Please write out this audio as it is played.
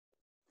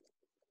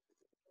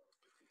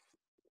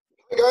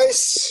Hi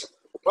guys,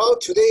 well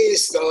today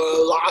is the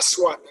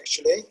last one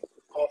actually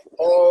of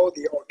all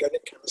the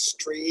organic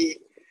chemistry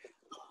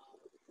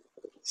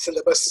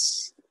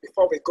syllabus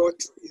before we go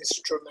to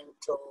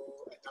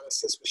instrumental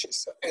analysis, which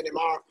is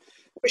NMR,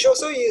 which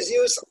also is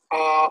used a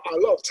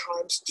lot of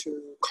times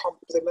to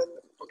complement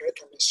organic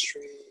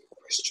chemistry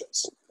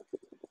questions.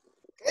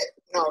 Okay,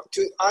 now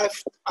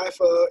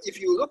if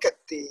you look at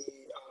the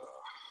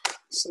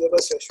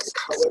syllabus that we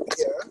covered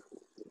here,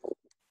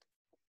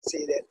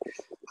 see that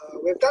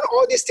we've done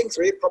all these things,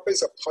 really,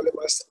 properties of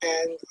polymers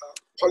and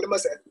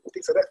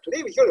things like that.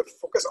 Today we're going to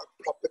focus on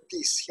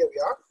properties. Here we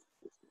are,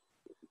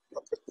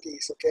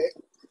 properties. Okay,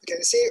 you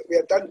can see we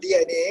have done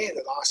DNA in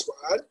the last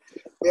one.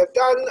 We have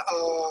done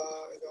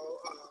all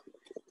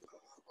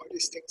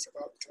these things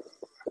about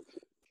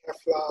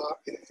Kevlar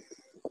and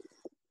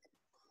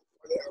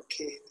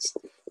polyalkanes.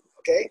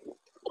 Okay,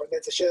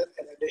 condensation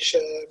and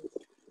addition.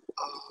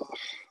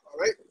 All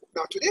right.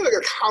 Now today we're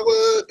going to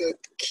cover the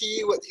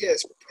keyword here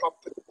is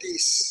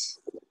properties.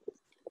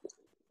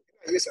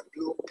 I use a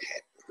blue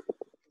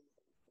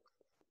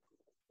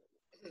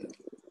pen.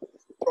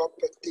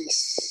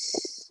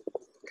 Properties.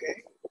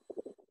 Okay.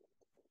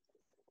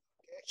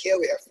 Here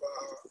we have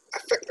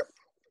affected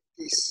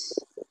properties.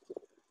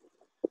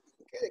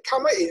 Okay, they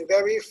come out in a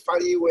very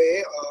funny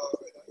way.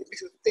 It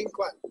makes you think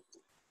one.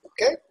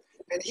 Okay.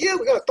 And here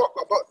we're going to talk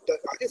about the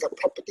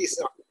properties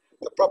now.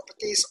 The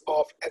properties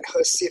of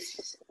adhesive.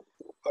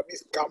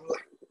 Means gum.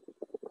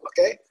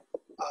 Okay.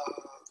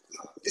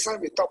 This one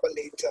we'll talk about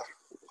later.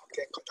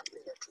 Okay,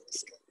 conducting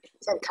electrons. Okay.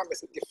 Some come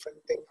as a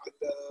different thing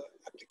under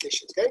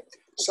applications. Okay.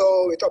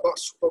 So we talk about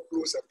super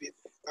glues a bit.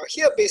 Now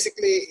here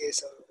basically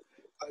is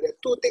there are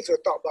two things we'll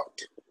talk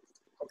about.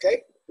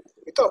 Okay.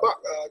 We talk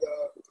about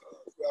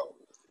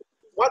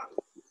what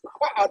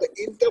are the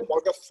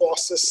intermolecular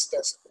forces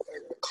that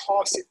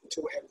cause it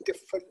to have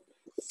different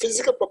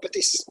physical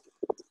properties.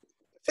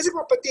 Physical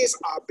properties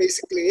are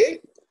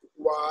basically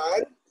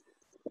one,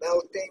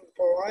 melting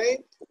point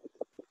and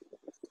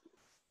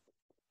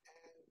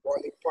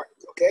boiling point.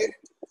 Okay,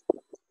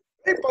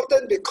 very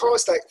important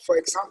because, like for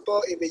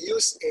example, if we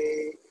use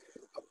a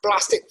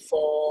plastic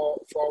for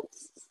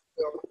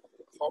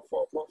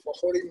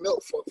holding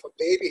milk for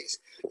babies,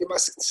 you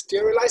must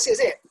sterilize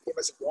it. You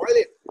must boil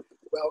it.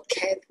 Well,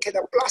 can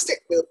the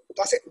plastic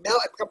does it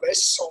melt and become very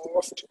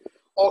soft,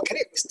 or can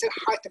it withstand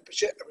high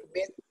temperature and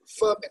remain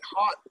firm and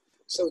hard?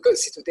 So we're going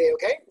to see today.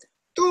 Okay,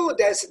 two,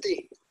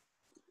 density.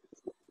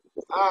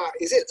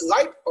 Is it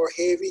light or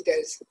heavy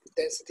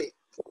density?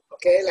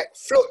 Okay, like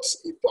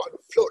floats, you put on a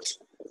float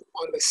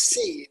on the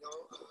sea,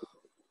 all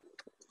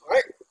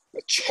right,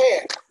 a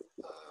chair,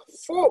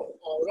 foam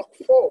or not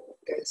foam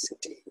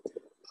density.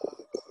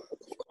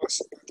 Of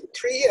course, the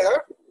three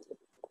here,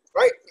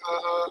 right?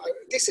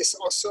 This is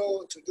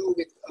also to do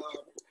with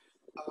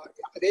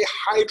are they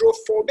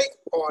hydrophobic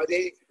or are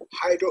they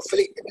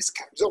hydrophilic? It means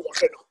can absorb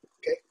water now.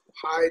 Okay,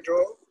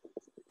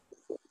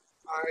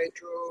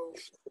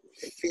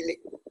 hydrophilic.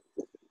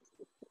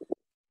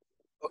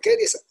 Okay,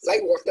 this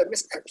light water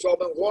means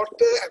absorbent,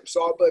 water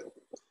absorbent.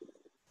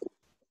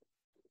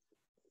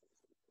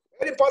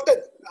 Very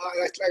important.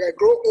 Like I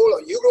grow old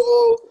or you grow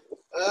old,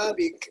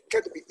 we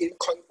get to be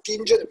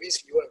incontingent,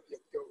 means you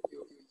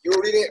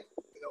urinate,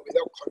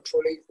 without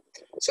controlling.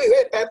 So you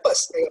wear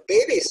pampers like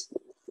babies.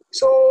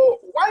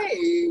 So why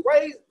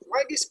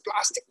this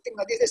plastic thing?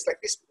 This is like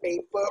this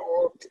paper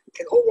or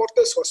can hold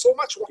water for so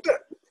much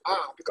water?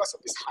 Because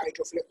of this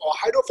hydrophilic or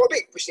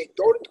hydrophobic, which they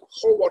don't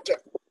hold water.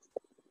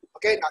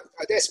 Okay, now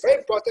that's very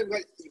important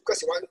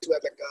because you want to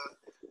have like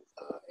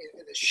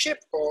in the ship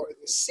or in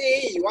the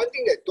sea, you want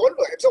things that don't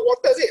absorb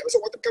water,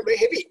 absorb water become very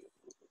heavy.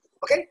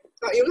 Okay,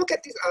 now you look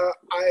at this.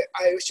 I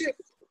actually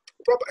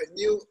brought a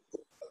new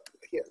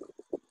here.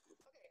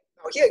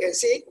 Now here you can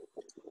see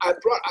I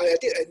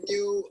did a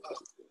new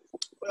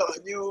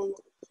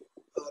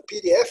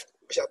PDF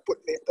which I'll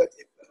put later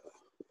in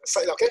the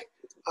site. Okay,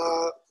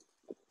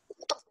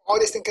 all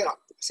these things out.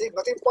 See,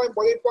 melting point,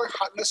 boiling point,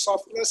 hardness,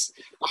 softness.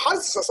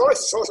 Hardness is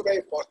also very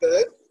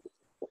important,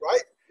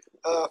 right?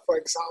 For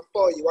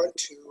example, you want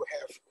to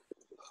have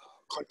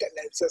contact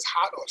lenses,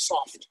 hard or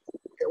soft.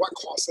 Okay, what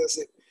causes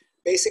it?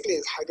 Basically,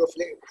 it's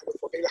hydrophilic and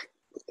hydrophobic.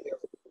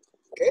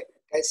 Okay,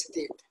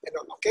 density. And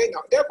okay,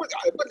 now therefore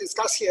I'm going to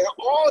discuss here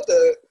all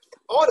the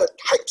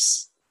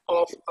types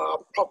of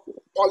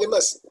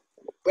polymers.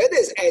 Whether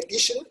it's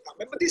addition.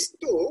 Remember these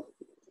two.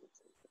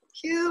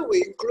 Here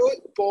we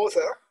include both.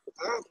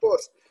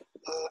 Both.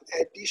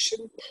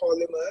 Addition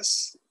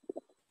polymers,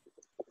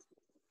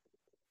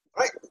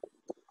 right?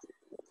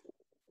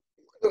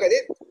 Look at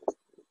it,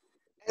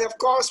 and of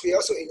course we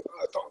also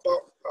talk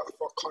about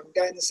for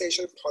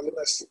condensation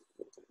polymers.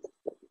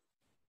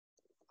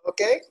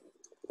 Okay,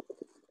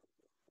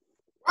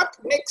 what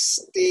makes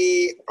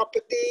the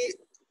property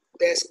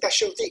their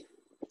specialty?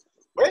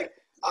 Right?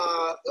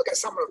 Look at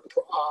some of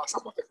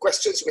the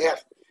questions we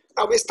have.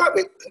 Now we start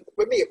with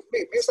me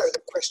start with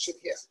the question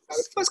here. Now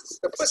the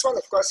first one,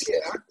 of course,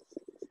 here.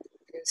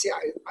 You can see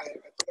I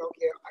put down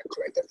here, I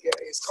corrected here.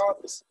 It's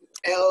called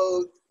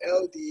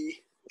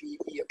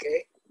LDBE,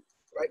 okay,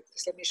 right?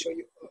 Just let me show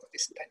you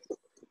this pen.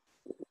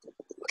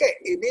 Okay,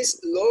 it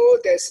means low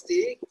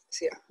density.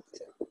 See,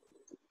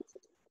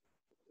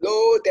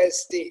 low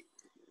density.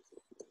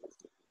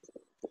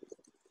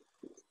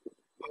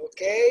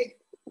 Okay,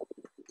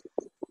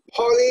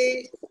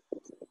 polyethylene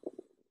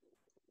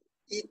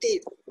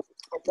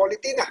or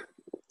polyethylene.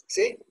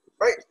 See,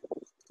 right?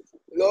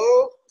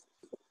 Low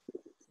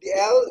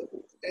DL.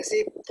 Let's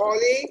see,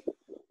 polyethylene.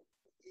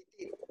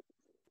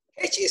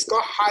 H is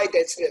called high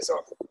density as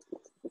well.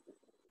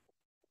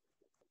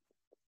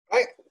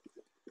 Right?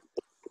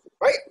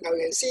 Right? Now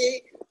you can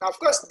see, now of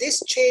course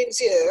these chains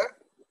here,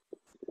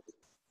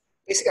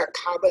 basically are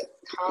carbon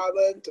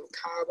to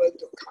carbon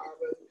to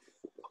carbon.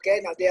 Okay,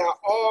 now they are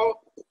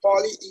all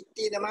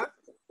polyethylene,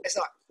 it's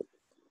not.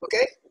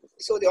 Okay,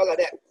 so they all like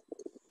that.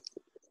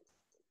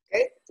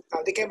 Okay,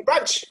 now they can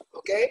branch.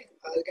 Okay,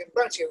 they can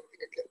branch here.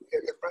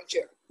 They can branch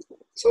here.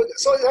 So they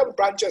have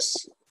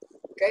branches.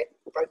 Okay,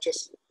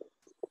 branches.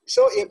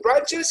 So it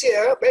branches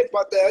here, very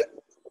important.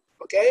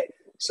 Okay,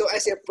 so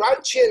as a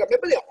branch here,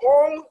 remember they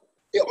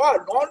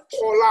are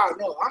non-polar,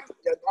 no?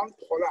 They're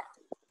non-polar.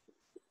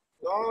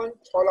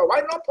 Non-polar.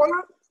 Why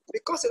non-polar?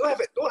 Because they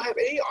don't have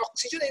any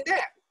oxygen in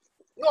there.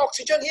 No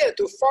oxygen here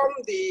to form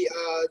the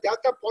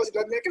delta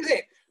positive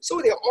negative.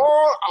 So they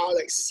all are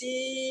like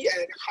C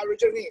and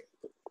hydrogen here.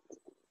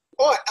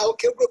 All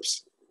alkyl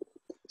groups.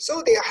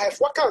 So they have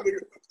what kind of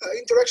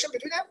interaction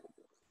between them?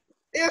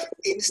 They have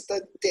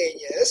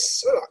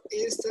instantaneous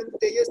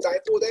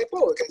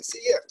dipole-dipole, you can see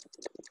here,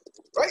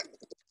 right?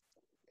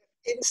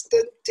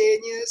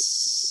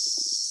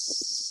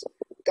 Instantaneous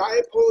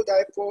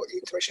dipole-dipole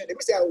interaction. That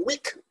means they are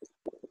weak,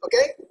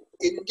 okay?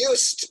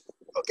 Induced,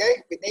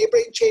 okay? With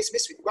neighboring chains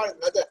mixed with one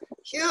another.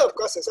 Here, of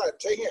course, that's what I'm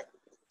saying here.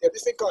 They have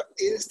this thing called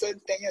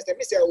instantaneous. That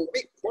means they are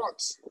weak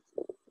bonds.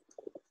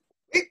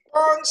 Weak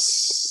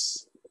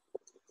bonds.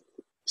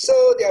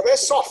 So they are very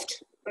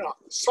soft.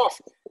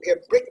 Soft. You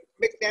can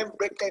make them,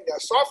 break them. They are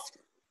soft.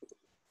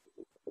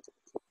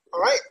 All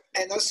right,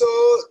 and also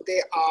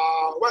they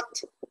are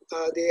what?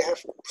 They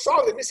have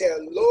soft. That means they are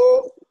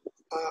low,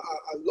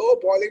 a low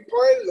boiling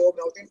point, low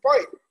melting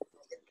point.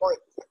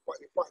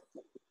 Boiling point.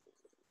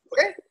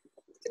 Okay,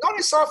 they're not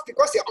only soft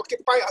because they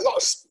occupy a lot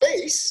of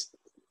space.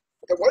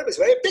 The volume is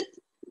very big.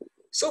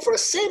 So for the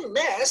same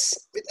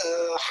mass with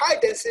a high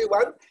density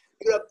one,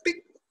 you got a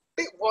big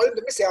volume.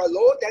 That means they are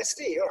low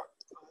density.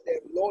 They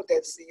have low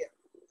density.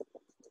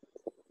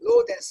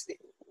 Low density.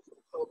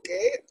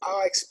 Okay,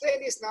 I'll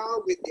explain this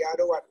now with the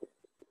other one.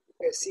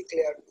 You'll see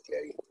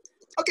clearly.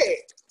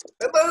 Okay,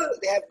 remember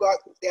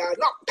they are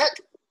not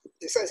packed.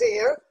 This I say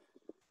here,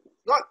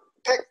 not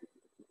packed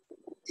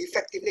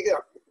effectively.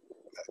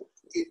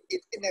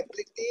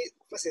 Inability,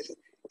 first is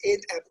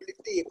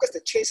inability because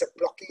the chains are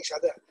blocking each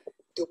other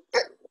to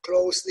pack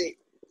closely.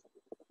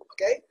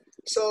 Okay,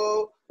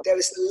 so there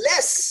is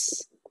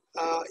less.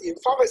 In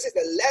pharmacy,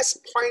 there are less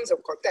points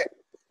of contact.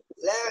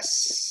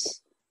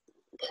 Less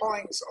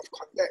points of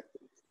contact.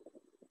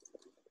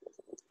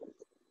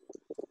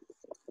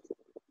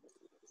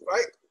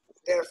 Right?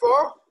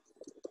 Therefore,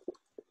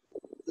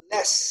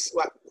 less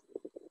what?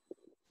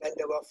 Van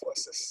der Waals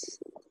forces.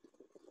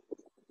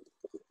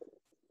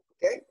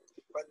 Okay?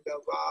 Van der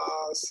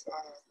Waals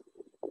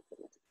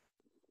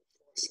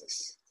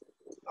forces.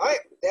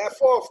 Alright?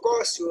 Therefore, of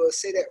course, you will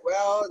say that,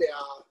 well, they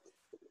are,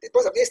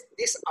 because of this,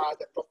 these are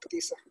the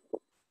properties.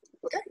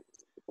 Okay?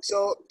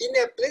 So,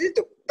 inability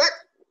to pack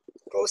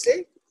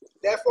closely.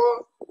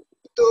 Therefore,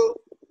 the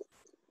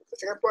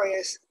second point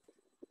is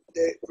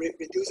it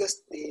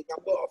reduces the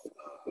number of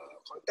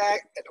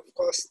contact, and of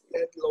course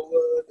then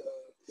lower the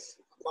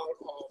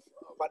amount of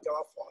van der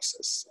Waals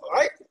forces. All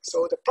right.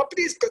 So the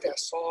properties, because they are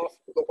soft,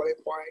 low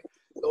boiling point,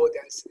 low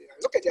density.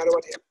 Look at the other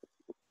one here.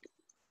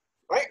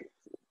 Right.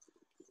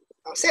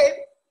 Now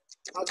same.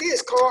 Now this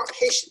is called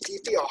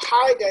HDP or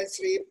high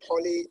density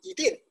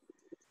polyethylene.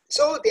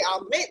 So they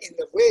are made in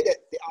the way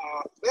that they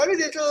are very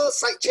little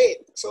side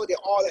chain. So they're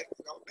all like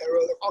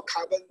parallel, all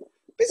carbon.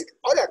 Basically,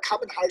 all they are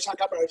carbon, hydrogen,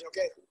 carbon, hydrogen.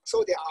 Okay.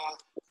 So they are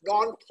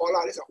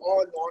non-polar. These are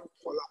all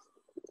non-polar.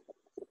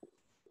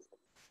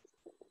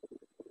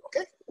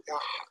 Okay. They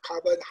are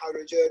carbon,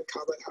 hydrogen,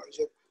 carbon,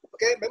 hydrogen.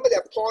 Okay. Remember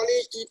they're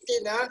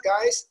polyethylene,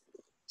 guys.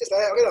 Just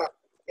like that. Okay.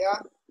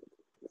 Yeah.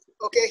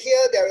 Okay.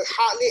 Here there is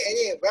hardly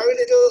any, very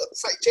little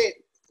side chain.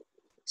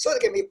 So they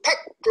can be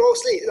packed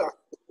closely.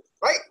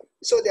 Right.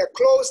 So they're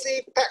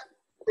closely packed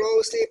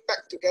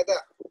together.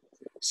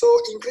 So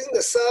increasing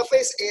the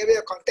surface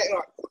area contact,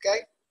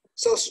 okay?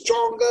 So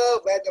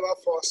stronger van der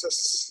Waals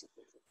forces,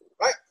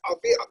 right?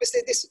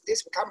 Obviously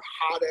this become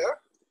harder.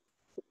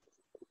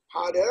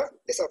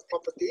 These are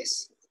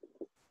properties.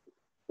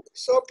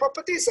 So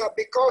properties are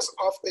because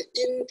of the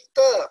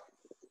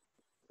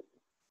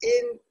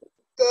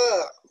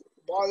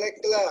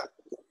intermolecular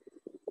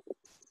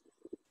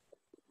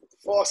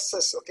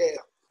forces. Okay,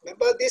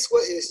 remember this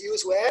word is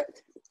used where?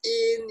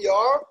 In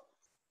your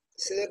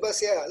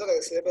syllabus here. Look at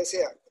the syllabus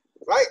here,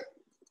 right?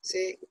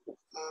 See,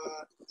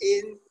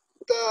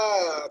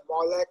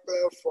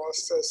 intermolecular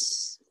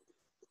forces.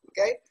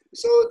 Okay,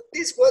 So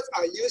these words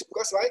are used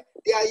because why?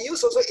 They are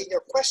used also in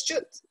your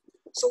questions.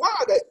 So what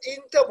are the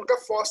intermolecular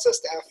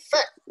forces that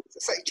affect the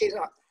side chain?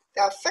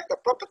 That affect the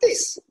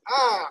properties.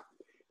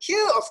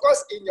 Here, of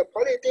course, in your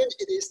polyethylene,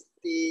 it is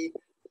the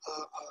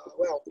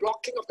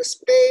blocking of the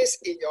space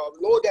in your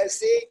low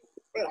density.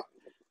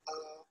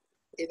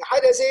 In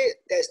high density,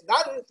 there's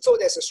none, so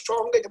there's a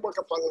stronger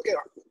intermolecular force.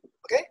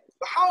 Okay.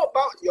 But how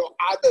about your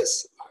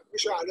others?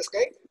 Which are others?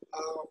 Okay.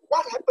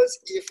 What happens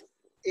if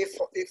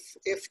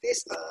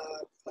this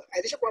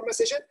addition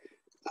polymerization,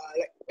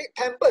 like big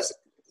Pampers,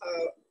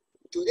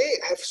 do they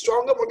have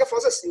stronger molecular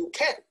forces? You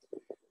can.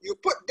 You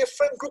put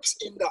different groups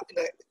in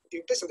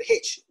place of the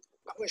H.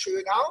 I'm going to show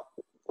you now.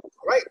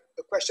 All right.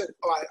 The question.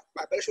 I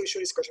better show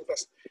this question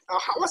first. Now,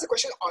 what's the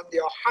question on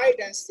your high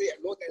density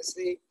and low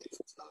density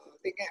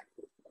thing here?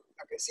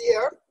 Okay. See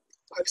here.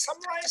 I've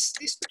summarized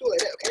these two like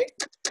that. Okay.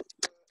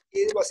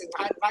 It was in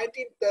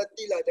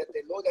 1930 that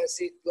the low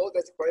density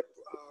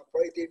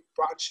polyethylene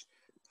branch.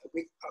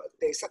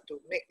 They start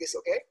to make this.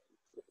 Okay.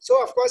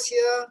 So of course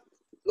here,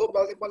 low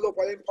boiling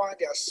point,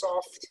 they are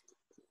soft,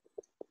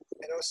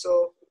 and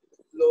also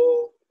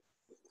low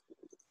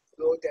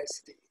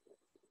density.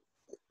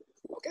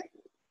 Okay,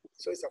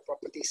 so it's the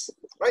properties,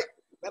 right?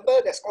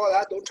 Remember, that's all.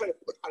 Don't try to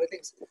put other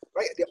things,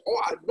 right? They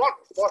all are not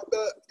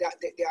water. They are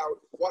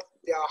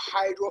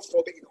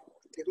hydrophobic.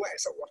 They don't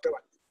accept water.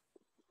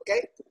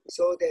 Okay,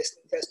 so there's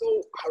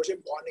no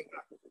hydrogen bonding.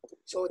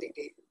 So they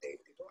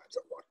don't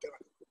absorb water.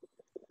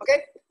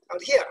 Okay, now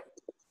here.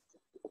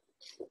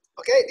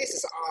 Okay,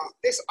 this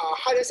are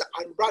high density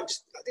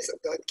unbranched. This is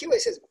the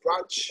keyword says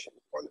branch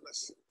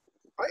polymers,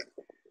 right?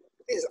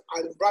 This is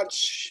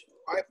unbranched.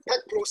 Right,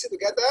 packed closely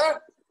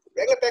together.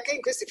 Regular packing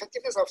increases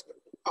effectiveness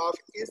of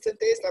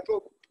instantaneous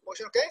dipole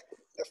motion. Okay,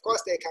 of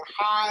course they can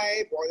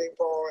high boiling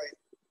point,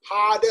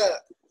 harder.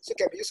 So it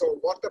can be used for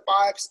water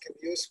pipes, can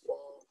be used for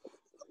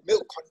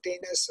milk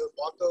containers,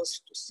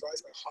 bottles to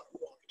slice by hot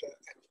water,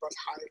 and of course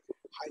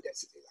high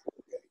density.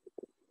 Okay,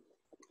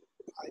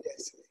 high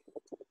density.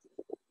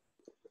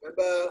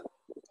 Remember,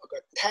 I've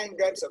got 10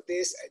 grams of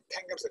this and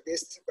 10 grams of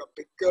this. Got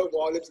bigger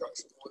volumes, got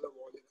smaller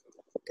volumes.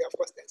 Okay, of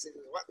course, density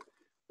is what?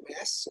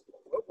 Mass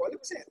over volume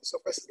percent. So,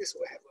 of course, this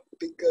will have a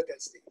bigger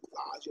density,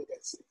 larger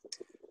density.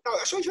 Now,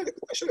 I'll show you the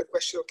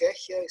question. Okay,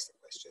 here is the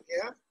question.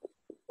 Here,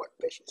 what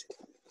page is it?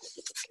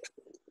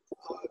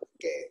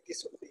 Okay,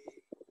 this will be.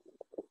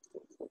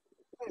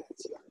 I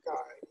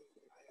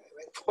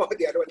went for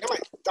the other one. Never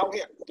mind, down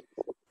here.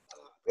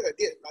 Because I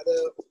did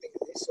another thing,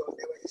 so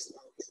never is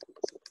down here.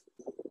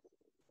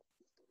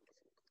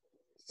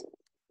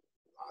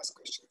 Last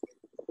question.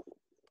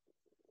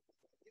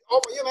 All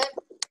for you, man.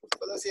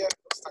 Fellas here,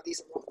 study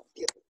some more.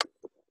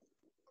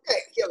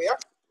 Okay, here we are.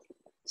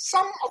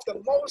 Some of the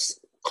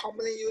most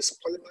commonly used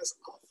polymers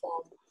are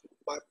formed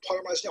by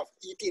polymerization of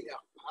ethene.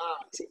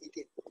 See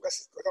ethene.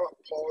 Because we're talking about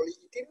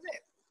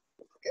polyethylene.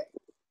 Okay.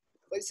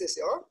 This is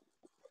your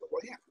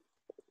one here.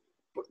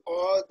 Put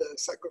all the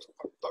side groups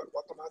on top and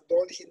bottom.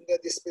 Don't hinder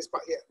this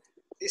part here.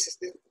 This is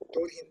the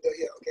don't hinder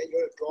here. Okay, you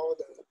want to draw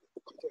the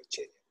contour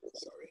chain.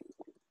 Sorry.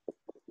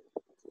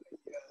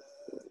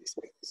 This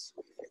pen is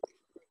so effective.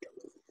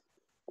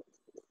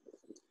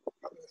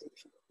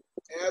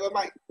 Never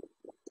mind.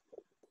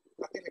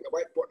 Nothing like a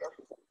whiteboard.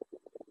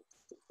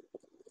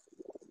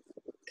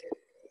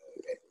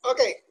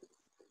 Okay.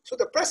 So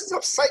the presence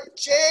of side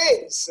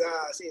chains,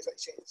 see side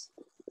chains,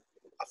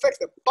 affects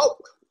the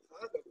bulk,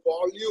 the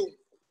volume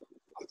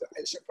of the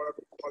addition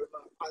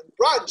polymer.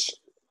 Unbranched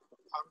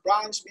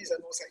means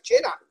no side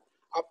chain.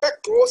 Are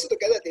packed closer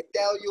together. They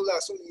tell you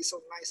so it's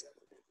so nice,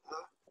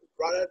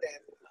 rather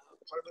than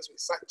polymers with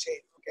side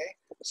chain. Okay.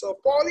 So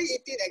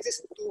polyethylene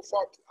exists in two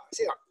forms.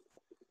 See that.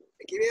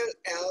 They give you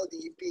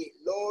LDP,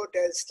 low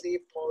density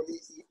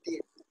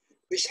polyethylene,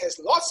 which has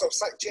lots of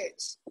side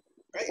chains,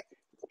 right?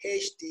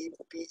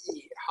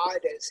 HDPE, high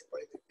density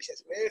polyethylene, which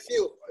has very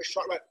few, very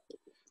short one.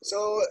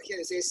 So here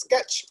it says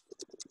sketch.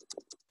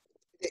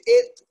 The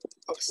aid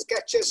of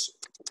sketches,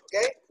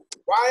 okay?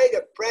 Why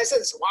the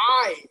presence of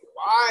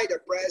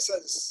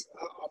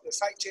the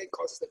side chain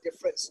causes the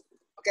difference?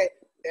 Okay,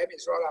 that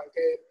means right,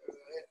 okay.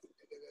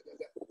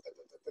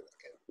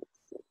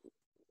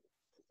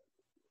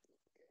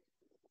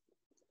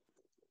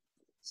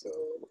 So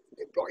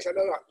they block each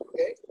other up,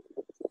 okay?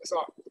 That's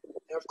all.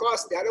 And of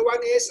course, the other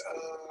one is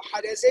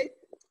high density.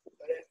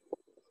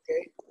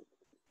 Okay.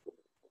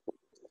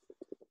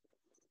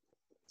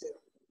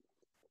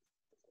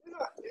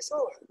 That's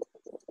all.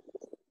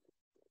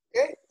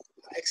 Okay.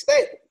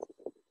 Explain.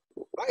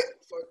 Right.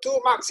 For 2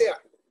 marks here.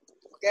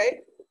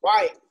 Okay.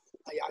 Why?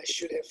 I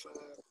should have.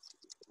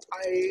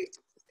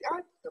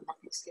 The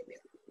marking scheme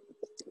here.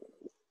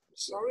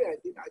 Sorry, I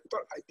didn't. I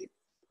thought I did.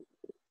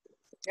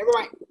 Never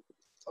mind.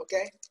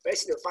 Okay. Very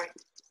easy to find.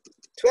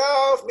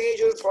 12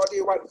 major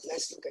 41.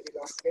 Let's look at it.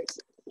 Okay.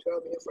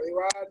 12 major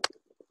 41.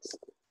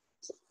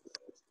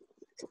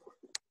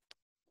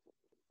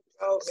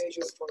 12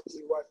 major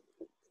 41.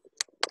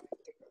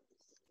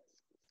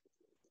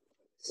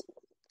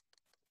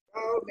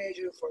 12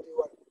 major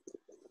 41.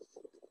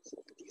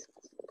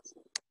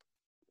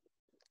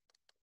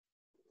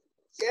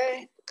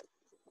 Okay.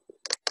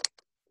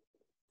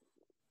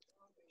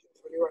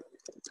 41.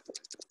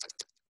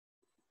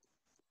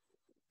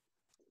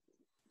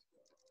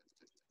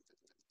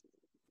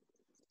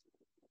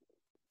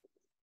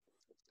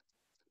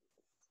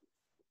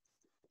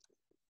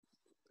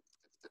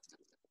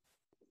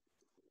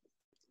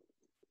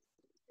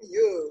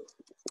 You.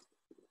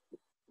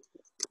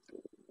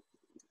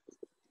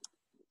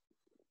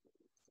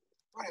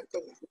 What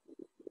happened?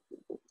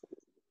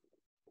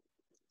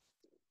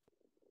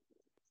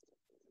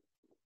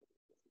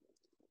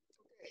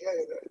 Here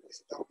you go. It's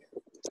down here.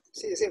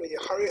 See, when you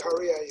hurry,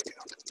 you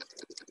cannot.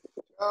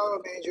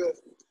 Oh, major.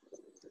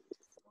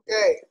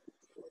 Okay.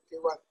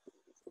 41.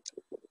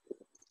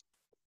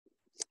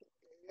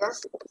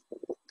 Yes.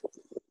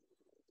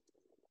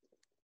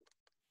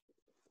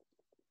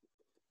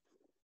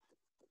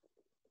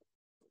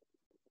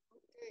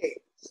 Okay.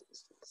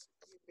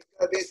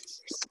 A bit.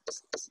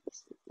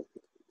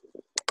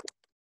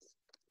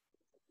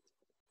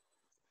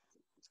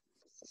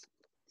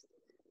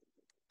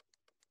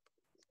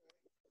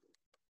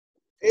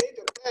 Fail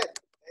to plan.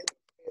 And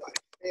I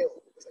fail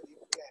because I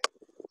didn't plan.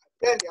 I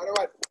planned the other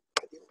one.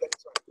 I didn't plan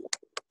this one.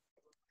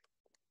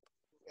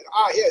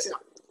 Here's it.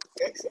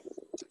 Okay. See?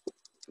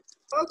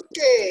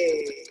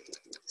 Okay.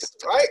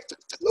 Right.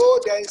 Low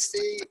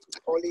density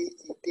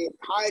polyethylene,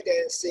 high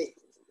density.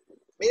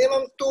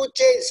 Minimum 2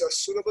 chains of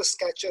suitable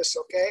sketches.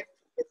 Okay.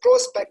 The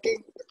close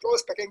packing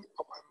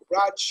of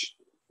branch.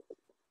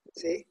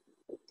 See,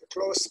 the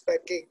close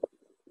packing.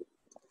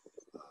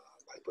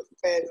 I put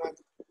pen on.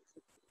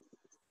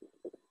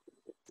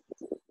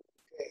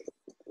 Okay.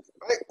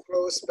 Right.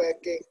 Close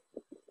packing.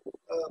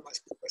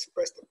 Must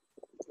press the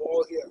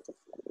wall here.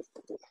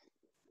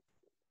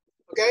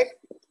 Okay.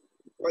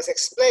 Must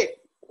explain.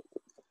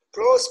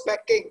 Close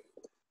packing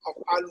of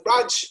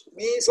unbranched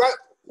means what?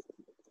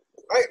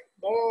 Right?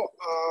 More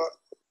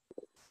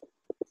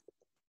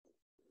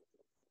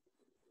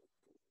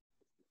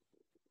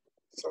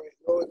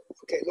low,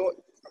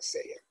 let's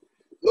say here.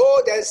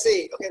 Low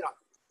density, okay now.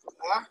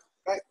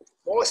 Right?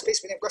 More space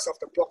between because of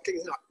the blocking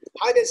is not.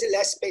 High density,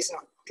 less space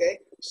now. Okay?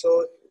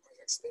 So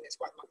explain this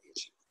 1 mark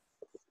each.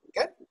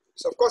 Okay?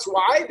 So of course,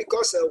 why?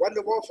 Because van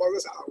der Waals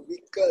forces are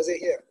weaker, is it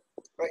here?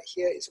 Right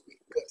here is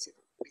weaker, see,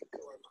 weaker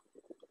 1 mark.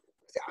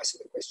 I ask you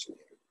the question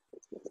here.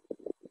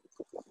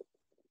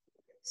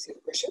 See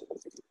the question?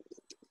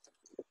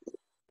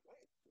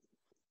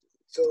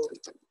 So,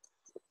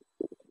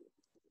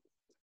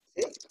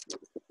 see,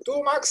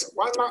 2 marks,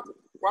 1 mark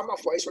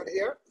for each one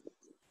here.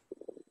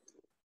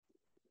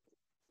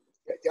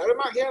 The other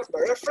mark here,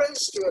 by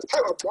reference to a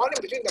type of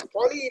bonding between the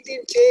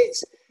polyethylene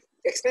chains,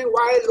 explain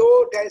why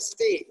low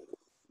density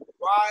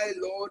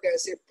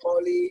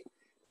polyethylene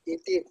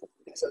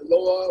has a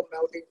lower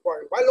melting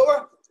point. Why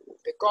lower?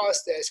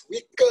 Because there's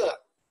weaker,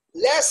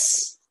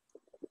 less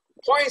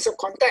points of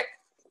contact,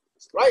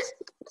 right?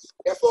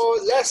 Therefore,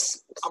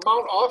 less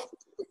amount of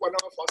van der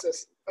Waals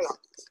forces.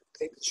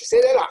 They should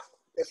say that.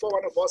 Therefore,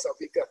 van der Waals are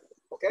weaker.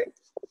 Okay?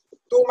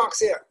 2 marks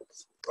here,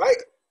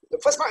 right? The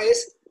first mark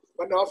is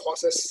van der Waals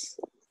forces,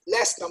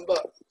 less number.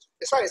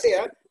 That's why I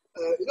say,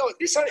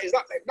 this one is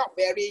not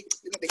very,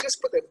 they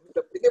just put the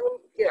minimum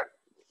here.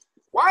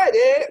 Why are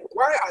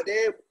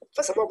they,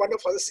 first of all, van der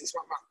Waals forces is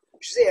 1 mark.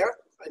 You should say, a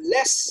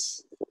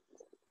less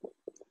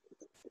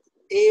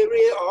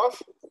area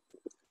of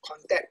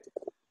contact.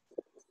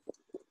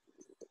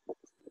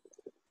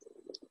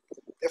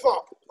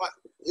 Therefore, what?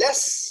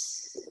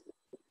 Less van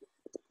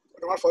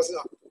der Waals forces.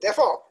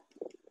 Therefore,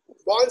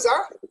 bonds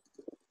are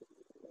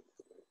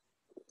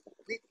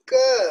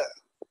weaker.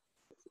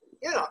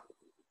 Yeah.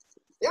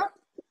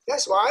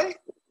 That's why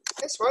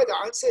the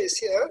answer is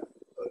here.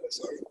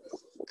 Sorry,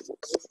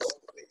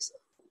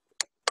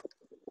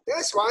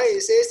 that's why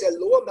it says the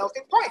lower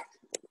melting point.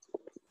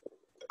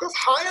 Because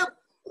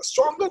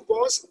stronger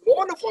bonds,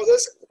 more the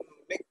forces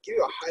give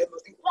you a higher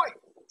melting point.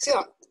 See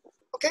that?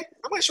 Okay,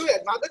 I'm going to show you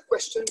another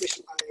question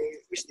which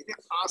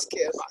didn't ask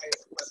here, but I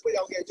put it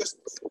out here just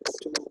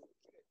to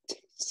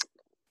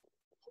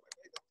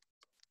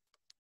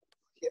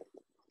here.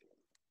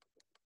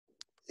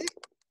 See?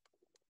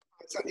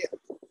 Answer here.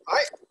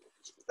 Alright.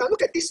 Now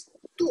look at these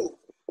 2.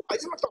 I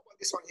just want to talk about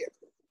this one here.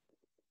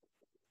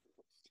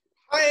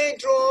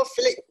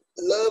 Hydrophilic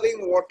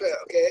loving water,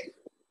 okay.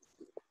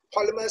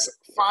 Polymers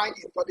find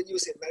important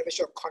use in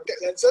manufacture of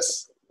contact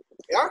lenses.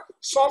 Yeah,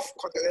 soft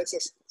contact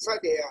lenses. So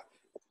they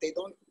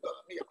don't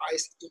make your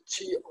eyes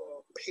itchy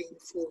or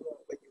painful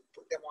when you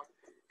put them on.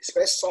 It's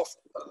very soft,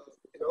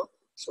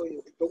 so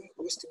you don't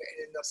lose too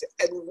many nerves.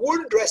 And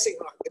wound dressing,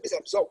 that means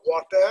absorb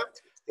water,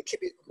 they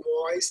keep it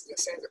moist in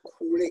the sense of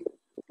cooling.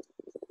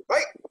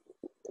 Right?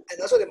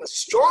 And also they must be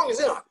strong,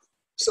 isn't it?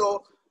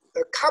 So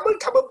the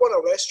carbon-carbon bond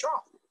are very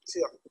strong.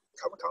 See,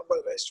 carbon-carbon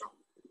bond are very strong.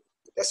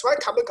 That's why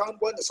carbon-carbon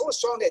bond is so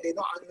strong that they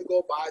don't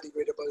undergo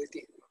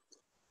biodegradability.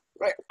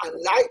 Right?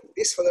 Unlike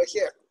this fellow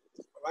here,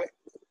 right?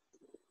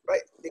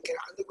 They can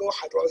undergo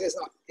hydrolysis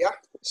now. Yeah.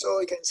 So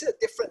you can see the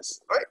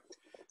difference, right?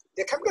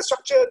 The chemical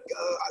structure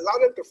allow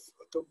them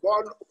to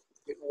bond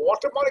with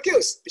water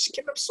molecules, which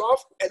keep them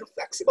soft and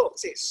flexible.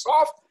 See,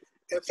 soft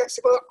and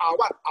flexible are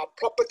what? Are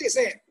properties.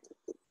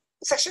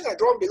 Section are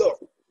drawn below.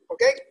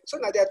 Okay, so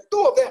now there are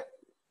two of them.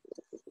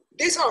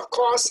 This one, of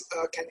course,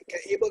 can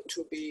able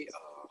to be,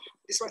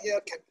 this one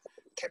here can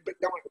break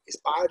down, is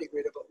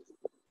biodegradable.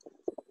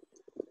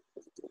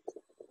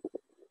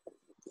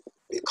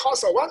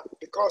 Because of what?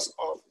 Because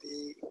of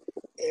the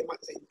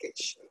amide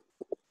linkage.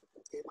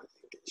 Amide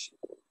linkage.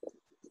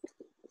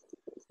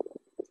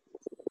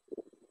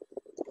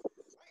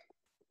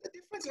 The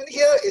difference in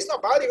here is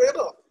not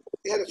biodegradable.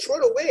 You have to throw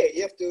it away.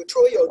 You have to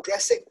throw your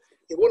dressing.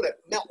 It won't like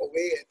melt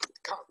away and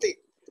kind of thing.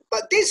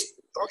 But this,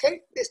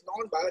 okay, this is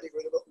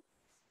non-biodegradable.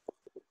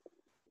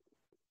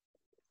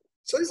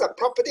 So these are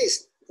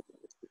properties.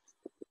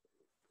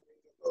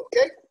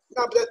 Okay.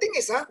 Now the thing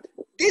is,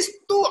 these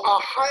two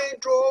are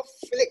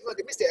hydrophilic. No,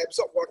 that means they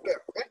absorb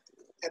water. Okay,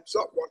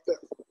 absorb water.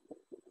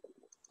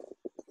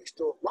 These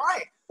two.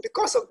 Why?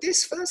 Because of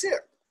this first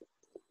here.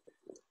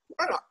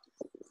 Right? Not?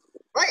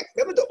 Right.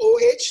 Remember the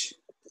OH.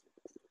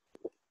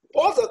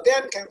 Both of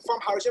them can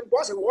form hydrogen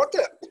bonds with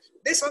water.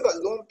 This one got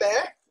lone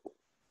pair,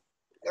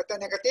 delta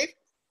negative.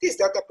 This is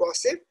delta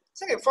positive.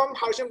 So can form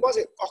hydrogen bonds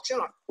with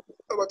oxygen.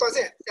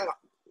 Yeah.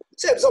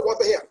 So absorb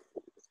water here.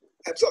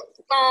 Absorb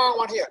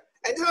one here.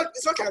 And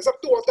this one can absorb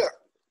two water.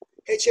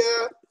 H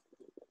here.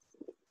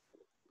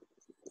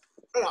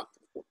 No.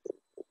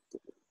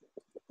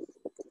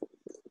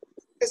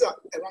 This one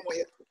and one more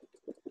here.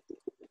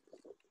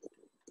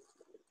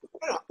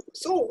 No.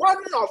 So one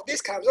of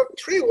these can absorb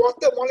 3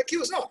 water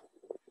molecules, no?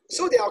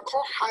 So they are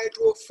called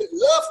hydrophilic.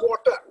 Love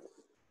water.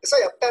 That's why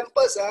your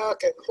Pampers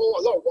can hold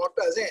a lot of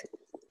water, isn't it?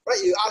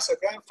 Right? You ask your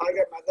grandfather,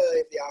 grandmother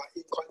if they are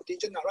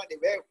incontinent, right? They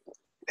wear,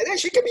 and then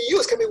she can be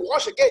used, can be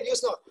washed again,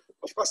 used, no?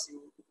 Of course,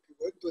 you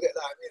won't do that.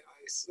 I mean,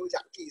 it's so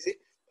yucky, is it?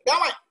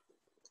 Now,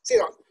 see,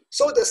 no?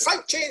 So the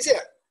side chains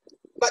here,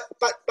 but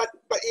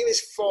it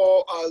is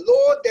for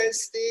low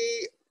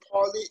density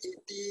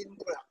polyethylene.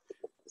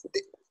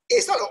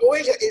 It's not an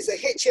OH, it's a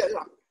H here,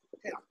 no?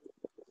 Yeah.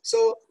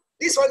 So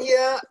this one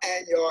here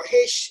and your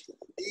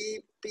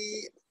HDPE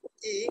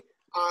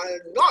are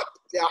not,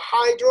 they are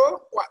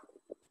hydrophobic.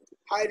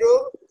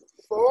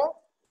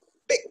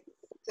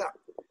 Yeah.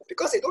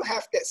 Because they don't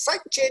have that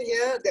side chain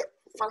here that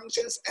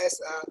functions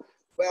as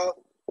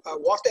a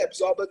water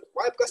absorbent.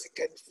 Why? Because it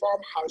can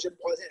form hydrogen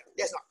bonds here.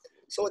 Yes, not.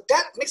 So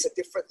that makes a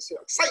difference. You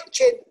know, side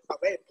chain are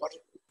very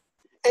important.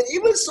 And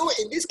even so,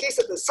 in this case,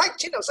 the side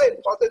chain are so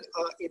important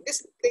in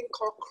this thing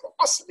called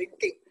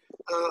cross-linking.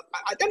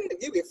 I done the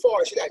review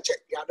before. Actually, I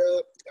checked the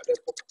other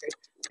book. Okay,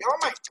 never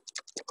mind.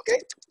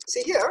 Okay,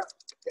 see here,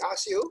 they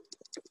ask you,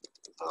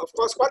 of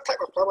course, what type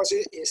of polymers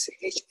is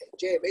H and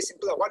J? Very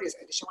simple. What is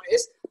addition? One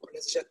is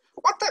condensation.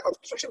 What type of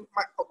reaction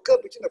might occur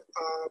between the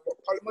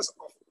polymers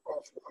and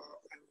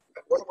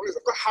water molecules?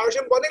 Of course,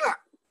 hydrogen bonding. Now,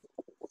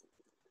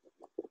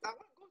 I'm going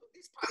to go to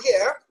this part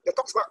here that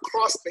talks about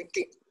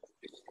cross-linking.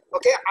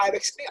 Okay, I've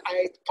explained,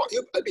 I taught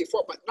you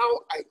before, but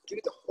now I give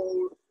it the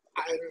whole,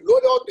 I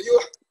load it all to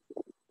you.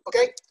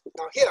 Okay,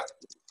 now here,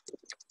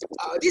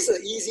 this is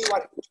an easy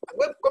one. I'm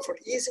going to go for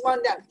the easy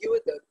one, then I'll give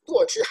it the 2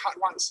 or 3 hard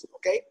ones,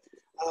 okay?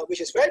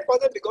 Which is very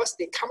important because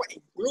they come out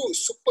in glue,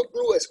 super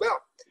glue as well.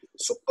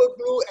 Super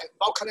glue and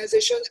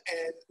vulcanization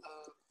and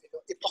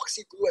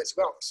epoxy glue as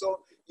well.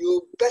 So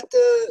you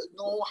better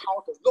know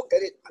how to look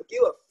at it. I'll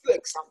give a few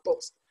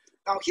examples.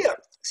 Now here,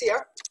 see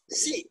here,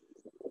 C.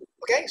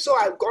 Okay, so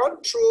I've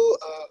gone through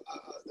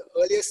the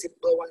earlier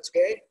simple ones,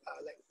 okay,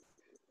 like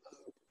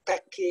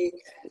packing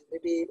and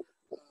maybe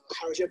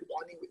hydrogen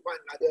bonding with one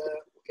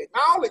another. Okay,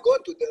 now we go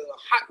to the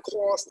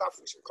hardcore stuff,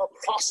 which we call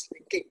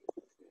cross-linking.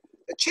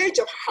 The change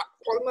of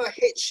polymer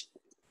H,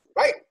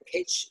 right?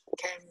 H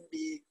can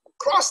be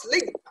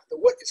cross-linked. The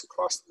word is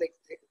cross-linked.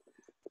 Okay?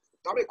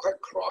 Normally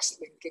quite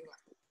cross-linking.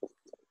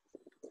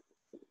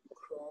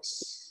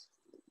 Cross-linking.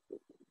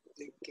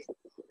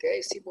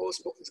 Okay, see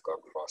most books is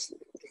called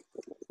cross-linking.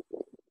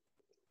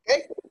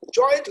 Okay,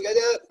 join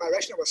together by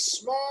direction of a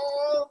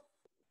small.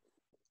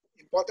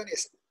 Important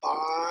is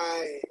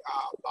bi.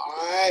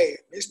 Bi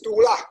means two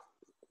lah.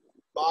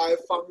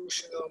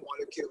 Bifunctional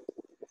molecule.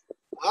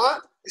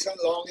 This one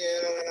long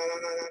here,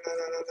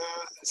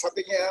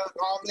 something here.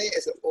 Normally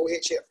it's an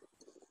OH here,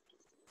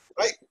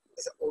 right?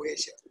 It's an OH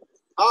here.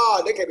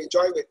 They can be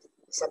joined with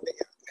something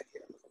here and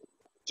here.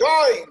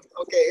 Join.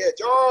 Okay, here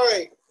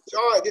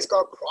join. This is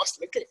called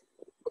cross-linking.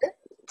 Okay.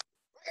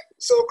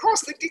 So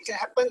cross-linking can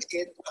happen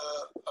in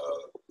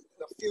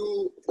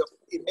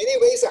in many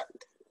ways.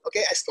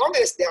 Okay, as long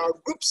as there are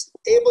groups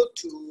able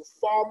to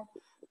form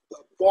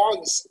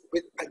bonds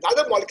with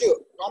another molecule.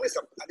 Normally,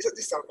 this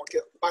is a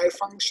molecule,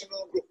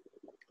 bifunctional group.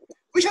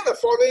 Which of the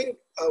following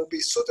will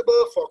be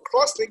suitable for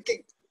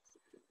cross-linking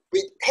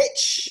with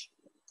H?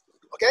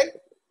 Okay,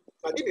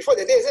 I did before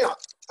the day, isn't it?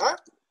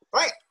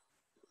 Right?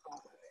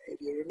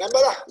 If you remember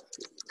lah.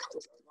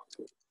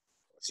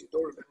 You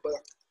don't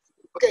remember.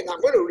 Okay, now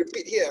I'm going to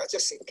repeat here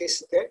just in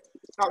case. Okay,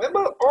 now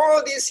remember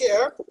all these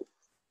here.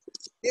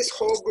 This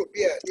whole group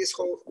here, this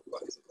whole,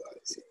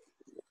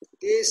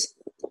 this,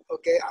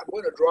 okay, I'm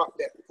going to draw up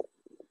there,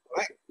 all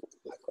right?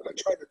 I'll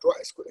try to draw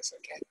as good as I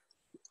can.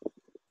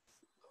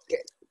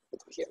 Okay,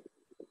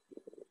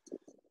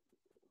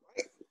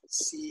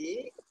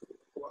 C,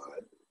 1,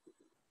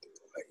 2,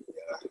 right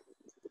here.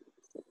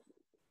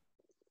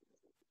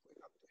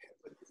 Going up to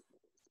heaven.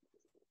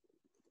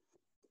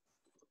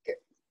 Okay.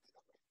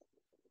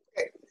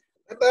 Okay.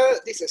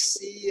 Remember, this is C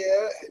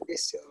here, and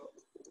this is O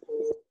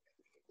and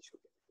H.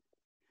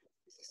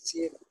 This is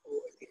C and O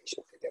and H.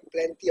 Okay, there are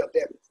plenty of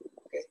them.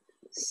 Okay,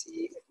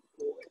 C and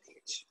O and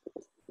H.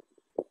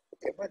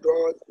 Okay, I'm going to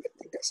draw, I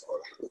think that's all.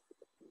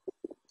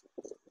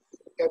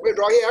 Okay, I'm going to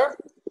draw here.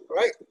 All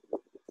right.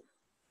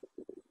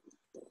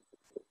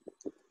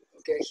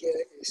 Okay, here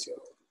is your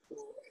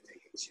O and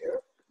H here.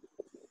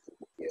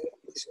 Here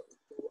is your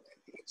O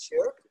and H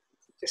here.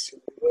 Just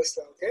reverse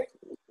that, okay?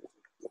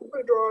 I'm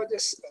going to draw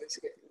this.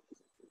 Okay.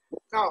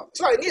 Now,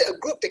 so I need a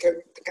group that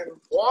can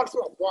bond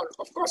from bond.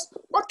 Of course,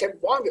 what can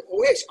bond with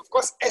OH? Of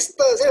course,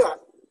 esters.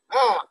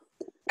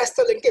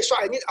 Ester linkage. So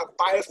I need a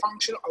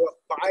bifunction or a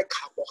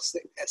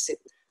bicarboxylic acid.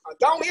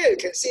 Down here, you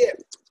can see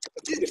it.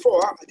 This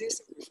before.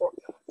 This before.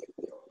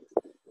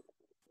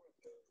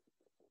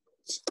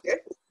 Okay.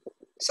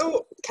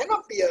 So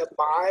cannot be a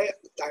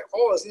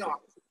diols,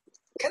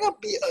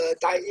 cannot be a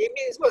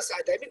diamine. Because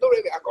diamine don't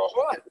really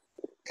alcohol.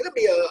 Cannot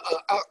be a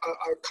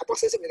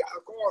carboxylic with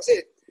alcohol.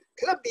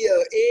 Cannot be a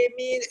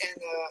amine and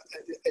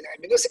an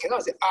amino acid.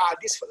 Cannot say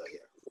this fellow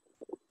here.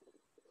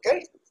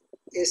 Okay,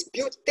 it's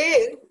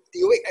butane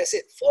dioic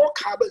acid. 4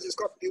 carbons is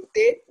called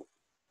butane.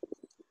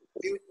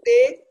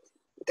 Butane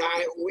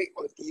dioic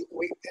or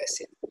dioic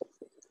acid.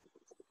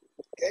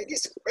 Okay,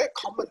 this is very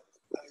common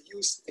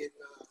used in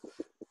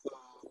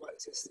what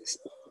is this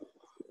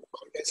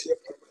condensation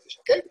polymerization.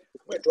 Okay,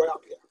 I'm going to draw it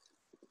up here.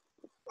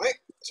 Right,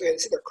 so you can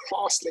see the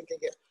cross linking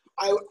here.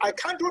 I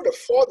can't draw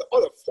all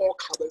the 4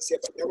 carbons here,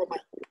 but never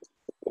mind.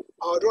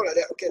 I'll draw like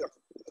that. Okay,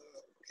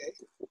 okay.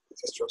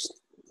 Just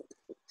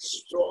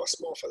draw a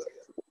small fellow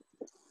here.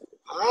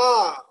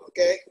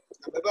 Okay.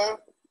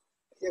 Remember,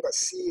 here got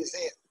C,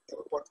 isn't it? Then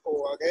we put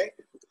O. Okay.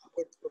 I'll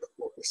put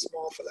a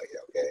small fellow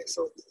here. Okay.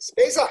 So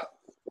spacer.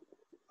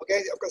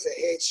 Okay. Of course, the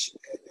H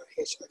and your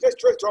H. Just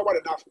try to draw one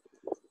enough.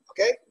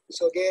 Okay.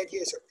 So again,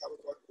 here's your double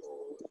bond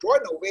O. Draw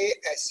in a way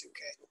as you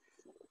can.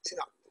 See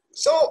now.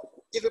 So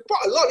if you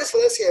put a lot of these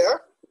fellows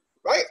here,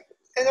 right?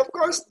 And of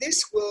course,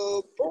 this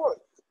will bond.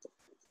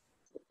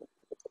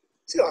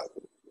 See now,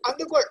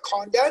 undergo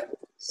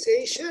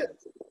condensation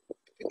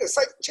in the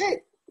side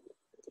chain.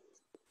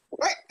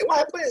 Right? And what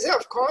happens is that,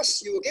 of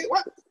course, you get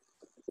what?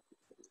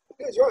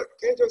 Here's your,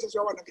 okay, just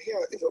draw one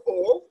here. It's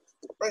O,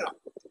 right now.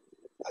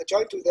 I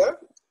join to the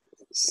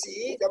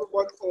C, double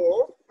bond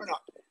O, right now.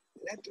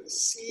 And then to the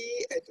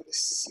C, and to the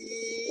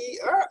C,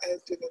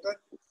 and to the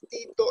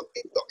T dot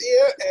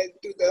here, and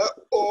to the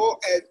O,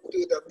 and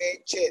to the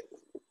main chain.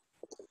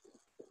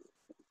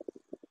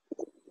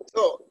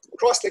 So,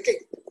 cross-linking.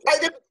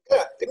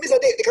 That means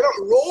that they cannot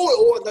roll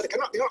over, they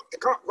cannot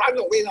run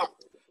away now.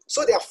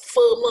 So they are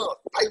firmer,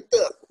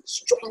 tighter,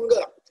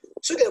 stronger.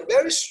 So they're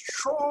very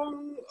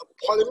strong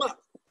polymer.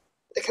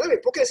 They cannot be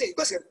broken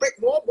because they break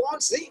more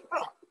bonds. See?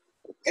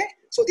 Okay?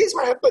 So this is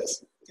what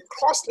happens in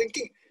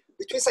cross-linking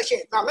between such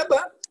chains. Now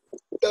remember,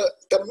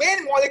 the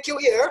main molecule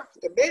here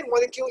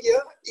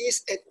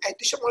is an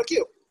addition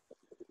molecule.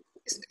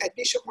 It's an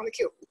addition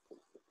molecule.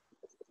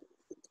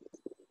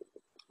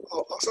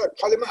 Sorry,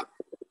 polymer.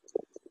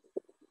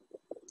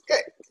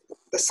 Okay,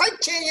 the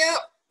side chain here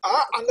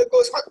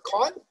undergoes what?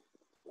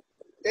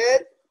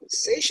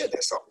 Condensation,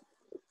 that's all.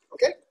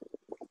 Okay?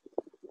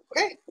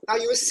 Okay, now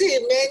you will see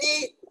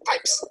many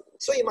types.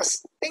 So you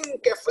must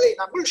think carefully.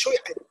 Now I'm going to show you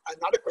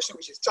another question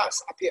which is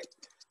just up here.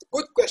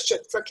 Good question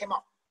that came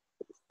up.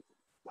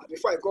 Now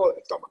before I go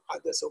and talk about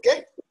others,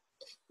 okay?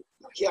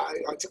 Now here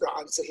I took the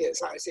answer here.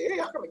 So I say, hey,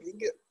 how can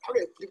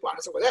people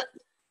answer for that?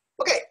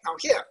 Okay, now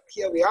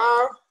here we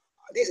are.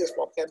 This is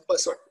for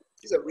Pampers one.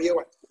 This is a real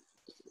one.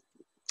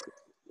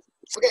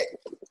 Okay,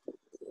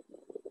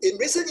 in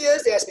recent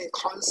years, there has been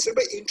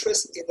considerable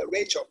interest in the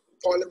range of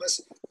polymers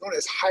known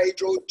as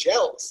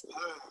hydrogels.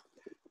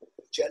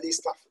 Jelly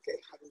stuff, okay,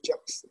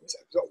 hydrogels, means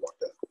absorb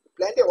water,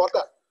 plenty of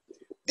water.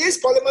 These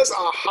polymers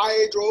are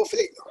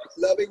hydrophilic,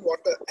 loving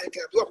water, and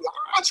can absorb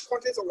large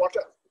quantities of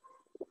water.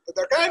 The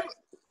diagram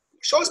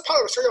shows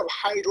part of the structure of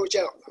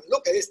hydrogel. Now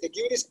look at this, they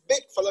give you this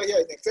big fellow here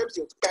in the exams,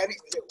 you panic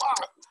and say,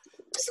 wow,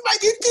 this is my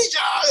didn't teach,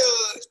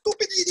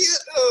 stupid idiot.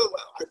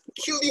 Well, I'll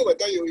kill you and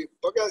tell you,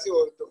 because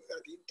you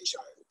didn't teach,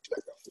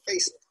 like your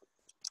face.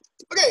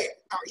 Okay,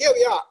 now here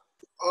we are.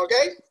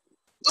 Okay,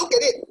 look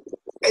at it,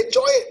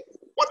 enjoy it.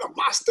 What a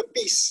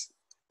masterpiece.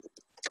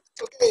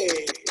 Okay,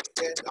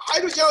 and the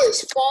hydrogel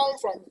is formed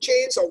from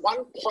chains of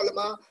one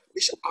polymer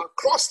which are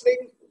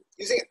cross-linked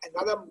using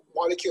another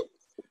molecule.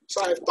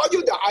 So I've taught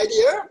you the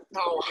idea.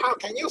 Now, how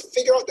can you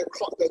figure out the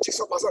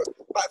jigsaw puzzle?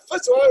 But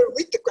first of all,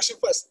 read the question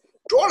first.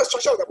 Draw the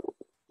structure of the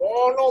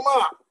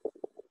monomer.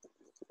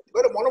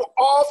 Draw the monomer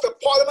of the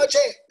polymer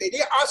chain. They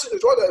didn't ask you to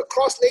draw the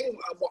cross-linked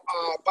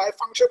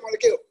bifunction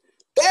molecule.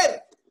 Then,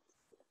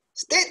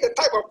 state the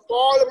type of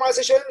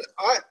polymerization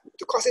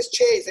to cause this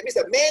chain. That means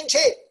the main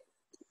chain.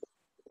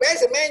 Where's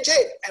the main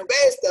chain? And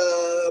where's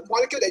the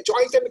molecule that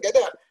joins them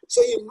together?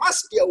 So you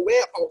must be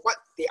aware of what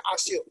they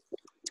ask you.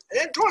 and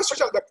then draw the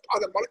structure of the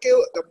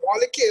molecule. The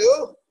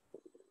molecule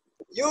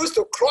used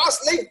to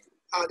cross-link.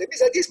 That means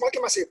that this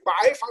molecule must be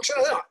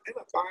bifunctional.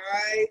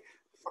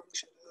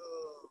 Bifunctional.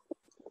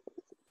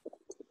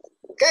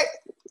 Okay,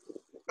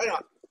 right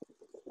now.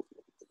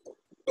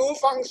 Two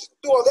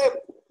of them.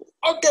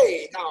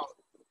 Okay, now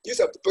use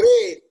a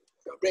brain.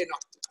 Your brain now.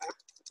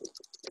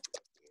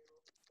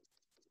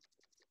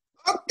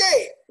 Okay.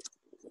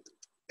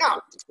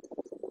 Now,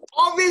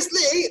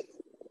 obviously,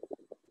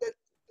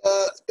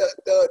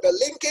 the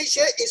linkage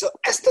here is an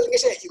ester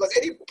linkage. You got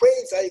any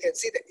brains, you can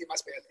see that it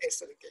must be an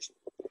ester linkage.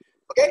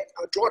 Okay,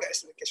 I'll draw the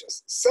ester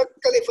linkages.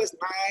 Circle it first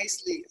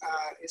nicely.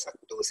 It's a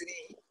 2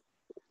 sini.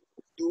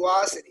 2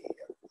 sini.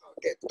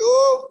 Okay,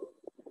 2,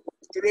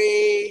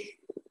 3,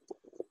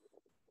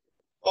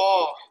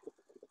 4.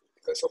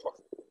 Okay, so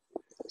forth.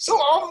 So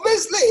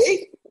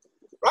obviously,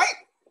 right,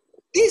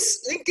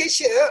 this linkage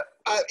here,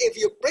 if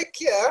you break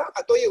here,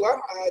 I told you,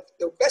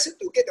 the best is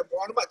to get the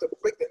monomer to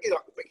break the,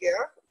 break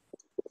here.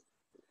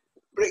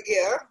 Break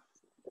here.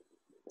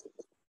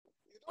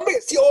 You don't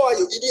break CO,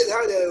 you idiot.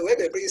 Where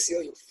they break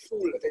CO, you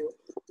fool. I tell you.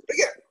 Break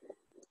here.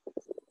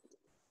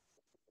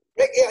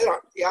 Break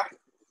here, yeah.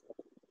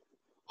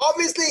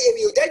 Obviously, if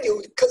you then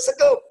you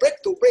circle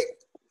break to break,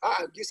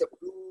 I'll use a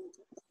blue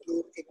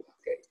ink.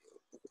 Okay,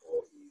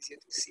 more easier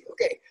to see.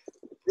 Okay,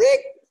 break.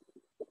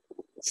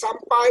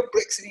 Sampai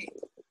break sini.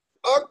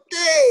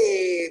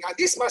 Okay, now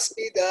this must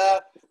be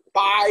the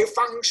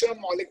bifunctional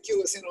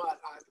molecules,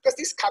 because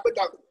this carbon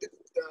the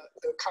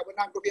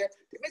carbonyl group here,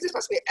 it means this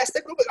must be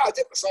ester group.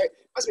 Sorry,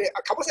 must be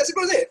a carboxylic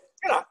group,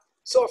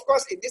 So of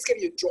course, in this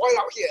case, you draw it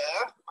out here,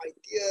 my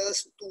dear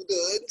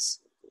students.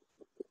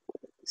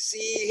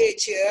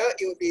 CH here,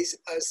 it will be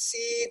a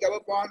C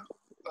double bond,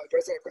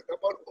 double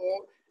bond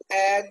O,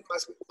 and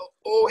must be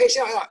OH.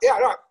 Yeah,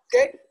 right.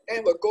 Okay,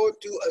 and we'll go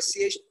to a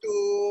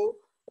CH2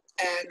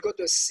 and go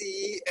to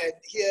C, and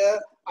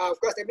here, of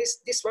course, that means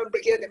this one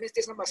break here. That means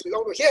this one must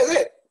belong to here, isn't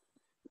it?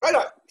 Right?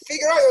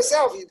 Figure out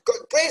yourself. You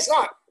got brains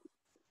not?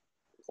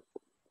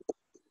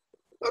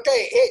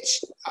 Okay,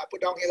 H. I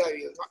put down here that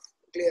you not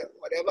clear.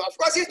 Whatever. Of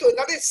course, here's to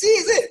another C,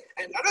 is it?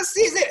 Another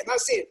C, is it? Another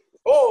C.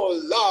 Oh,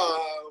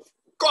 love.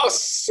 Of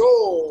course.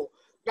 So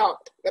now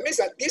that means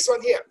that this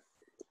one here,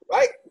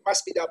 right,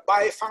 must be the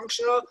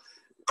bifunctional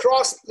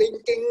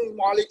cross-linking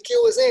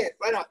molecule, isn't it?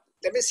 Right now,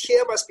 that means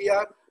here must be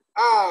a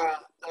 4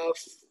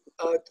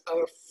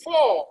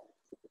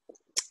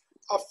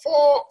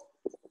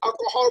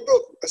 alcohol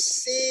group, a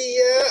C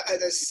here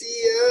and a C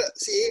here.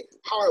 See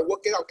how I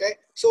work it out, okay?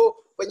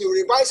 So when you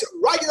revise,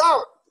 write it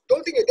out.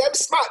 Don't think you're damn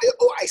smart.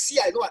 Oh, I see,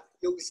 I know it.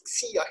 You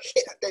see your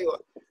head, I tell you.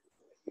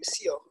 You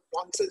see your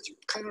nonsense, you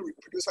kind of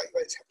reproduce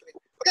what is happening.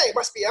 Okay, it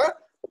must be a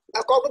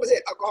alcohol group, is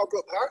it? Alcohol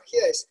group,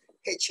 Here is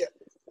H here.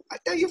 I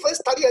tell you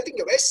first study, I think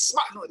you're very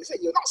smart. No, they say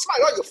you're not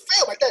smart, you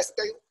fail my test, I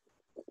tell you.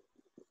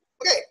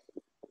 Okay,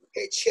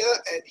 H here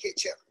and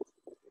H here.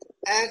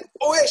 And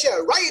OH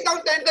here, write it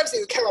down 10 times if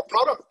you have a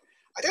problem.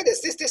 I think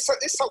there's this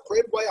South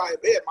Korean boy, I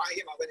really admire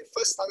him when he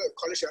first started at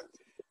college.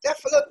 That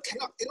fellow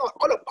cannot,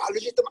 all the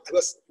biology terms, I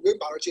was doing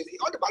biology,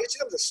 all the biology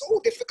terms are so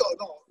difficult,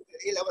 A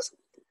levels.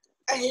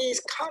 And he's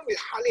come with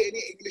hardly any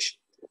English.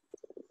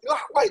 You know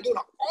what he do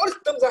now? All the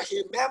terms that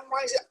he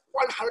memorized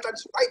 100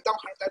 times, write down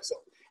 100 times.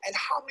 And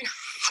how many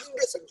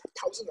hundreds and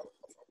thousands of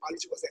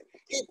biology was there?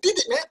 He did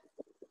it, man.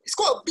 He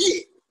scored a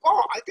B.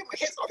 Oh, I think my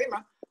head's off him,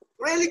 man.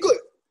 Really good.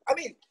 I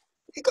mean,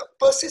 he got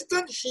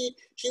persistent. He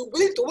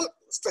willing to work.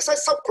 That's why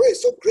South Korea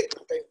is so great.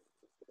 I tell you.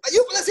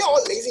 You fellas are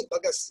all lazy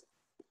buggers.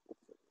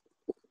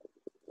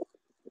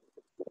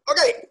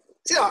 Okay,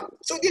 see now.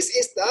 So this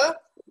is the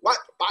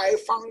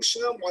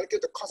bifunctional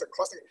molecule to cause a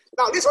crossing.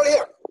 Now this one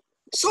here.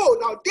 So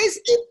now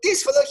if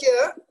this fellow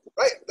here,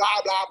 right,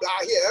 blah blah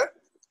blah here,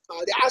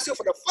 they ask you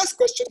for the first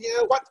question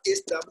here. What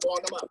is the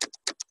monomer?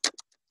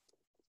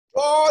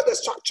 Draw the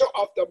structure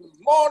of the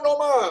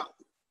monomer.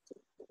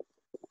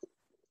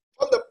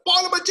 From the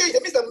polymer chain,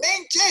 that means the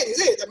main chain, is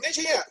it? The main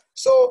chain here.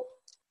 So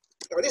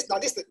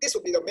this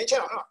would be the main chain.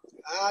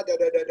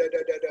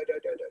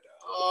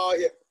 Oh,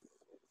 here.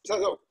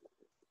 So,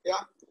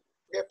 yeah.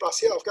 Okay, plus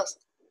here, of course.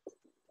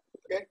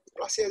 Okay,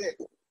 plus here,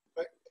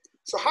 right?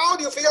 So how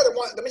do you figure out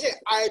the main chain?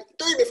 I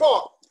told you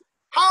before.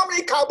 How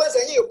many carbons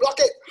and you block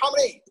it? How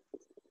many?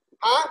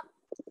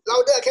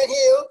 Louder, I can hear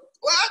you.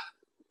 What?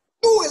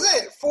 2,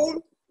 isn't it?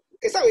 Fool.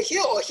 Okay, start with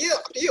here or here,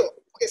 up to you.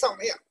 Okay, start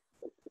from here.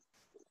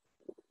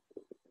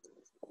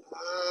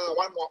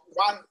 One more.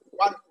 One.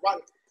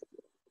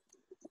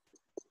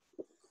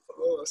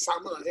 Oh,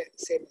 summer,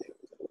 same.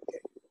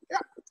 Okay.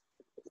 Yeah.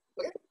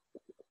 Okay.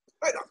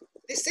 Right now,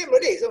 this same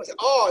already. So say,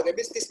 oh, that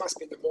means this must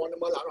be the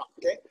monomer,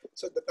 okay?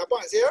 So the double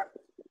is here.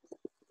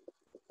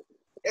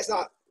 Yes,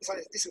 not.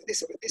 This will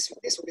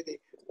be the.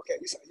 Okay,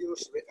 this I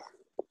use it.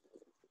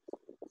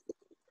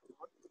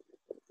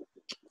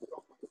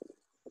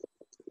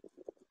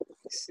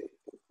 Let's see.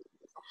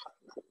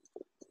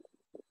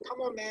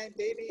 Come on, man,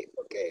 baby.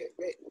 Okay,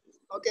 wait.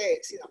 Okay,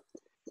 see now.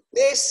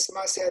 This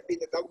must have been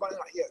the double bond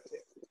right here.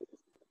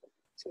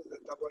 So the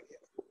double here.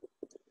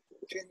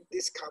 Between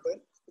this carbon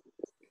and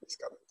this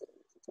carbon.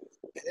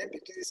 and then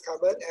between this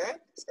carbon and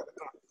this carbon.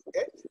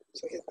 Okay,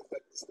 so here's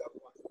the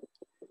one.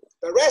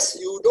 The rest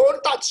you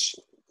don't touch.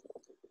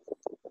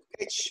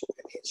 H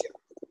and H here.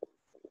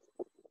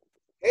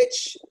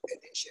 H and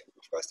H here.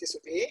 Of course, this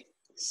will be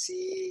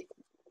C.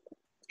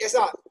 Yes,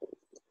 not.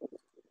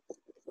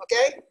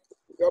 Okay,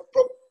 your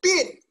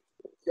propene.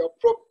 Okay,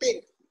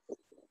 propene.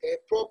 Okay,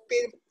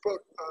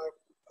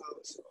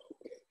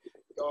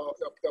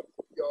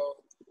 your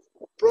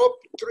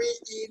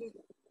propylene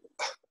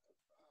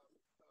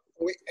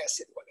oic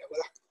acid, whatever.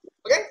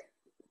 Okay,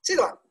 see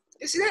that?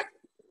 You see that?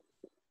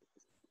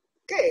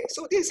 Okay,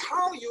 so this is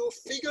how you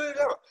figure it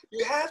out.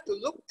 You have to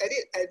look at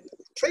it and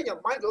train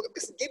your mind to look at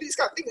this, give this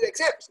kind of things in the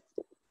exams.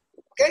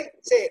 Okay,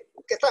 say,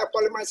 get a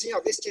polymerization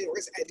of this chain,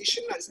 it's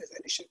addition, this is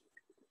addition.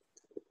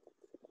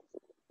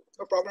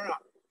 No problem.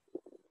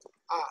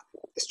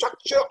 The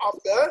structure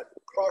of the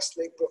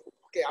cross-link group.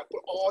 Okay, I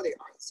put all the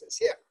answers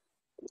here.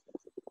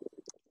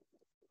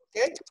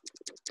 Okay,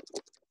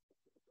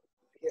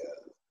 here.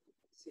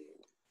 See,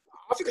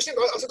 after question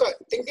also got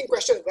thinking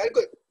question. Very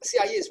good.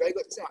 CIE is very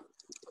good.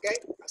 Okay,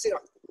 I see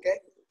that. Okay,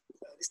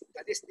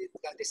 this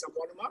is a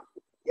monomer.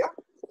 Yeah,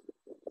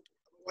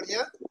 one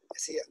here. I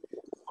see here.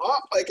 Or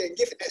I can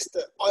give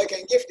ester, or I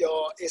can give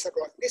your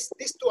acetylcholine.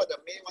 These two are the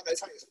main one.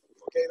 This one is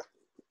okay lah.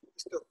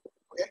 These two.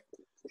 Okay,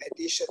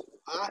 addition.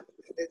 And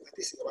then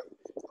this is the one.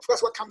 Of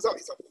course, what comes out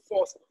is a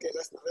fourth. Okay,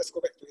 let's go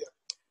back to here.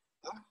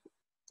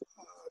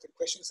 The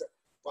questions.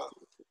 Wow,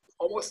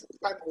 almost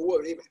time over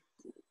already, man.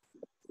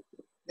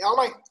 Never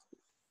mind.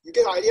 You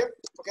get the idea?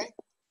 Okay,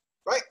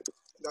 right?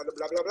 Blah blah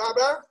blah blah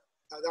blah.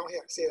 Down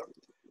here, say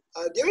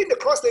during the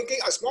cross-linking,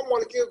 a small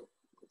molecule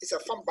is a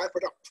formed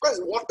byproduct. Of course,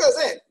 water,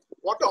 isn't it?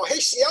 Water or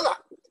HCl.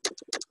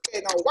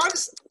 Okay, now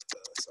once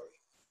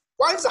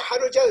the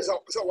hydrogel is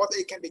absorbed water,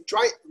 it can be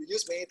dried,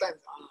 reused many times.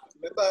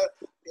 Remember,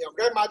 your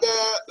grandmother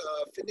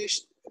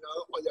finished,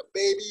 or your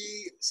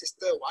baby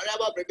sister,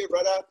 whatever, baby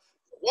brother,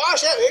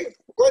 wash it,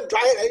 go and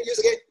dry it and use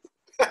again.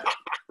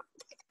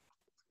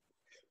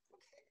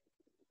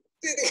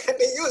 It can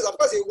be used, of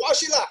course, you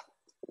wash it.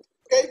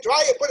 Okay,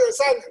 dry it, put it in the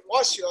sun,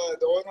 wash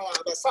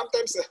but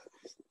sometimes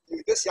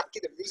you just yuck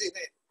it and use it.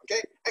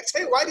 Okay,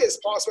 explain why this is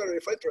possible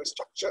refer to a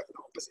structure on the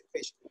opposite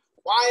page.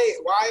 Why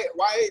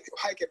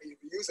can be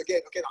used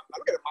again? Okay, now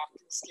look at the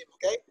marking scheme.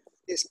 Okay,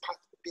 this is part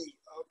B.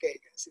 Okay, you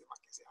can see the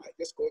marking scheme. I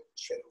just go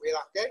straight away.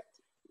 Okay,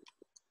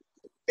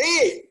 B.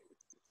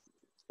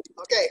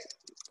 Okay,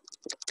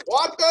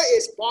 water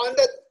is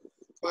bonded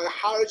by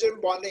hydrogen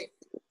bonding.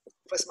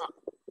 First mark.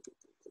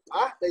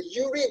 The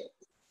urine,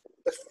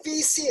 the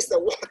feces, the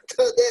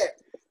water there,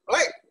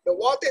 right? The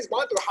water is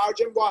bonded to the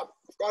hydrogen bond.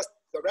 Of course,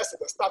 the rest of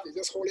the stuff you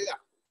just hold it up,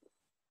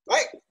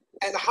 right?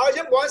 And the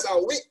hydrogen bonds are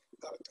weak.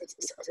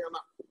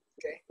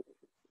 Okay,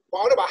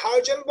 bonded by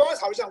hydrogen bonds,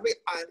 hydrogen are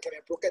weak and can be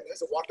broken. There's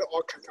the water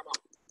all can come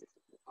out.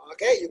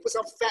 Okay, you put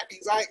some fat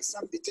inside,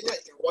 some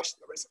detergent, you can wash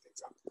the rest of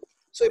things out.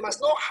 So you must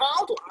know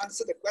how to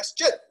answer the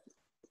question.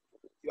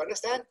 You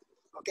understand?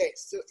 Okay,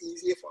 still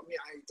easier for me.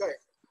 I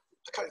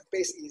cut and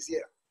paste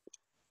easier.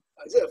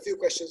 There are a few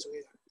questions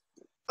with it.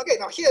 Okay,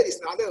 now here is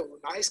another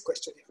nice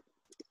question here.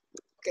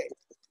 Okay,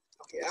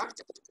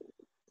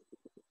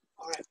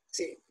 all right.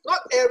 See, not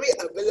every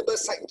available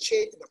side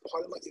chain in the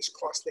polymer is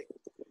cross-linked.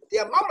 The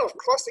amount of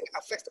cross-link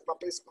affects the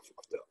properties of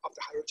the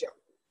hydrogel.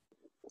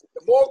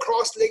 The more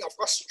cross-link, of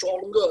course,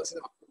 stronger.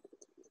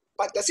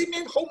 But does it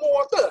mean hold more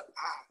water?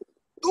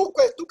 Two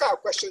kind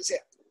of questions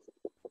here.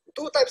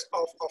 Two types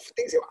of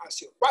things they will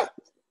ask you. One,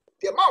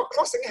 the amount of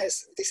cross-link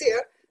has, they say,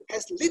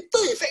 has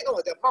little effect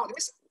on the amount. It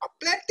means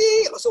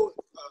plenty also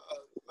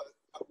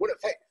won't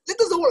affect.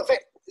 Little won't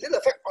affect. Little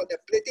effect on the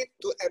ability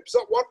to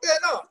absorb water.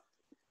 No.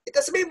 It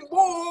doesn't mean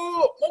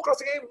more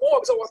cross-linking, more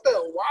absorb water.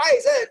 Why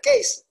is that the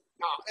case?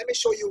 Now, let me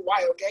show you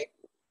why, okay?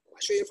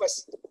 I'll show you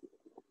first.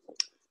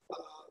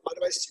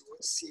 Otherwise, you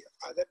won't see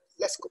it.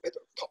 Let's go back to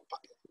the top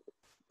part.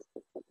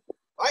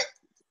 Right?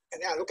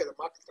 And then I look at the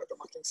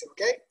marking scheme,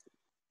 okay?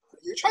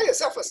 You try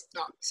yourself first.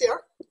 Now, see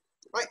here.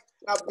 Right?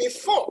 Now,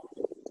 before,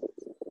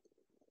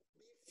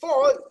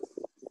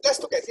 let's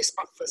look at this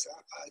part first.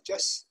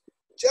 Just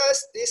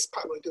this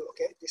part will do,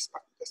 okay? This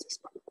part, just this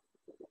part.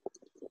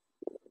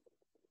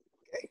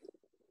 Okay?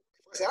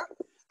 First,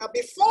 now,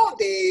 before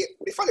they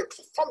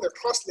form the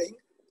cross link,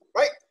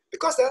 right?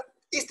 Because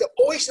it's the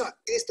OH, not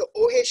it's the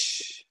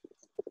OH,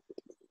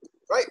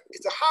 right?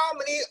 It's the how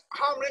many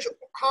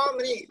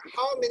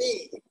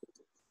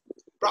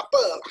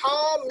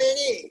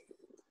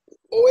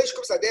OH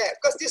groups are there?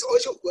 Because this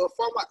OH group will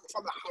form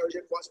the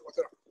hydrogen bonds in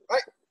water,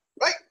 right?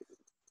 Right?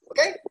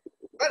 Okay?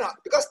 Right now,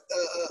 because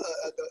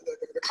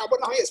the carbon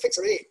now here is fixed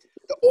already.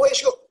 The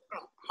OH group,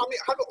 how many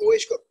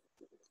OH group?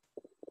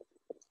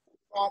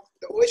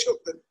 The OH group,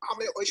 how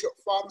many OH group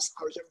forms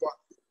hydrogen bond?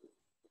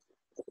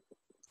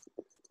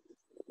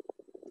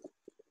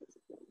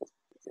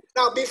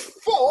 Now,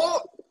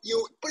 before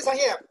you put it on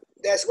here,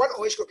 there's one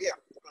OH group here,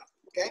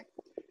 okay?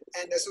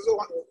 And there's also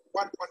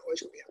one OH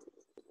group here,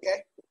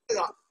 okay?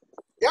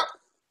 Yeah.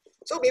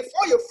 So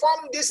before you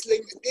form this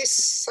link,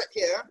 this side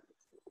here,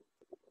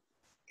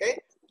 okay,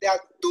 there are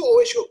two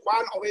OH group,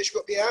 one OH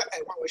group here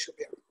and one OH group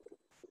here.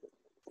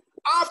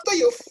 After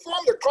you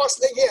form the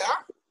cross-link here,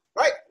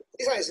 right?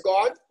 This one is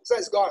gone, this one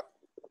is gone,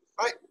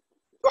 right?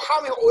 So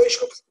how many OH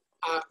groups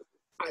are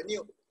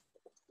new?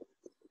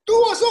 Two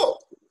also,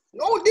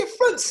 no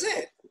difference.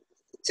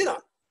 See now,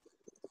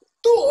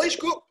 two OH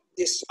group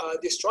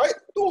destroyed,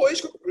 two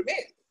OH group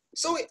remain.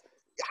 So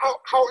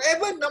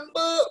however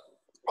number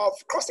of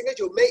cross-linkage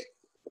you make,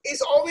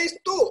 it's always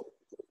two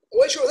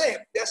OH groups.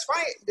 That's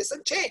fine, it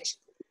doesn't change.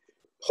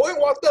 Whole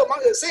water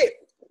amount is the same.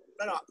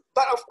 No.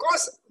 But of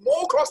course,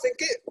 more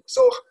cross-linking.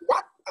 So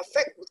what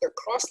effect would the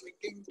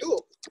cross-linking do?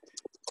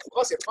 Of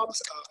course, it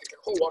forms it can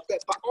hold water,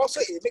 but also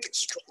it makes it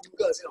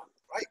stronger,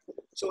 right?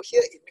 So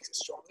here it makes it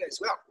stronger as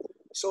well.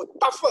 So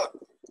tougher.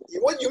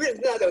 You want urine,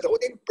 the whole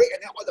thing break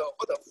and then all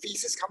the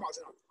feces come out,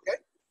 okay?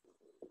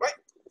 Right?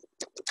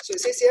 So it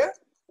says here,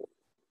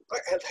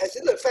 right, has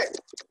little effect.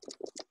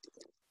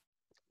 Okay.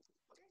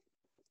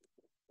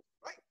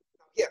 Right?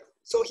 Now here.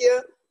 So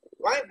here,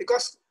 right,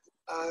 because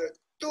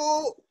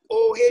two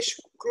OH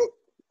group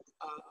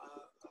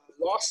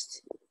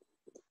lost,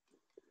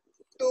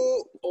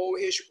 two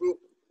OH group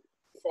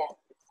formed,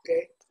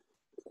 okay?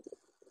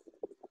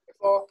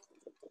 Therefore,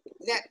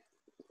 net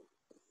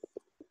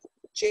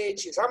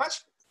change is how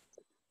much?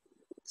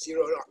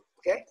 0,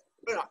 okay?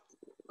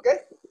 Okay?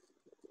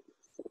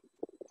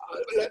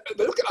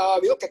 We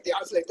look at the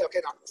answer later,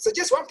 okay? Now,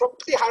 suggest one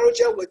property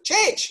hydrogel will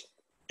change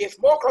if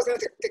more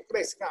cross-linking take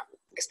place. Now,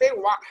 explain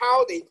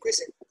how they increase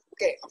it.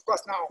 Okay, of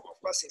course, now,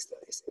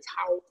 it's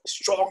how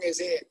strong is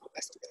it?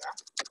 Let's look at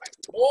that. Right.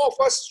 More, of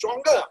course,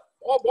 stronger,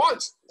 more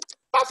bonds,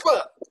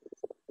 tougher.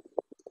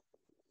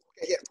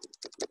 Okay, here.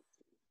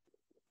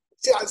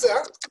 See the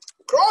answer?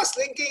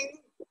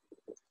 Cross-linking,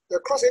 the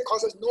cross-linking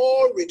causes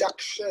no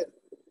reduction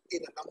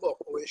in the number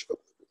of OH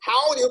groups.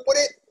 How do you put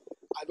it?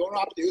 I don't know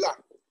how to do that,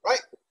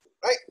 right?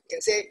 Right? You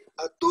can say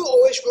two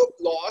OH group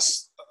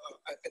lost,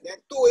 and then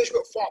two OH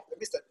group formed. That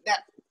means the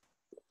net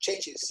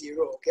change is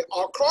 0, okay?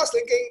 Or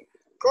cross-linking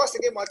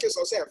molecules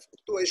also have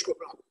two OH group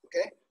now,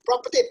 okay?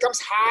 Property becomes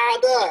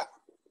harder,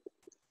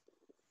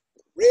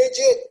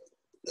 rigid,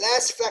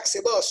 less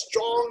flexible,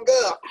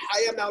 stronger,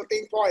 higher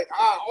melting point.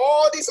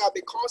 All these are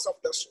because of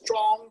the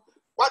strong,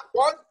 what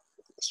bond?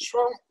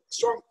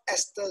 Strong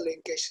ester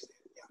linkage.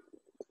 Yeah.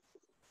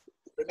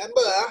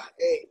 Remember,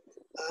 hey,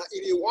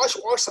 if you wash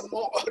some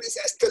more, all this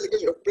ester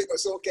linkage will break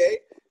also, okay?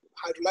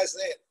 Hydrolyze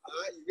it.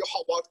 You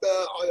hot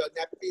water, all your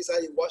nappies,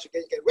 you wash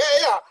again, you can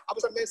wear, yeah.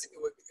 After sometimes it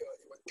will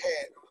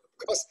tear.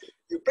 Because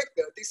you break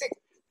this thing,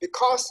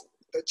 because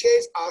the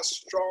chains are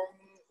strong,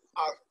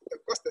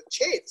 because the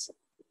chains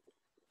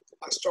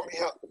are strongly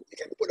held. You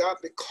can put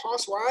up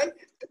because why?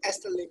 The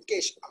ester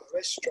linkage are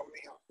very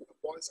strongly held. The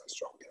bonds are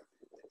strong here.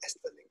 The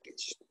ester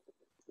linkage.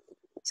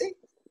 See?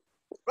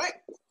 Right?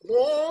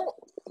 More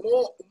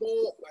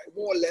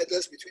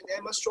letters between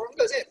them are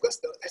stronger, isn't it? Because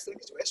the ester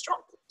linkage is very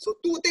strong. So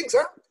two things,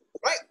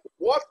 right?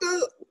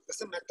 Water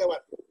doesn't matter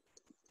what.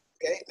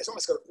 Okay, as long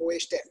as it's got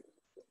OH there.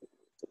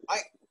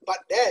 Right? But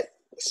then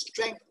the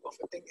strength of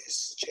the thing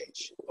is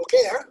changed.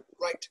 Okay,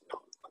 right now.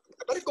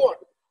 I better go on.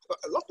 I've got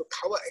a lot to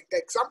cover. The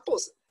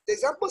examples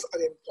are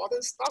the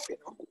important stuff, Yeah.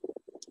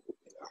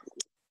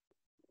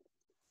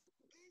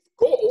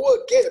 Go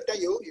over again, I tell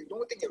you, you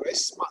don't think you're very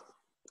smart.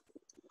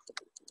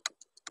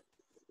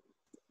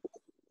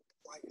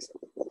 Why is it?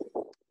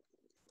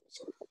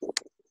 Sorry.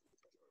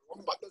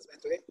 Wrong buttons, man,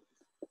 today.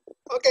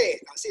 Okay,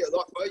 I see a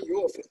lot. Oh,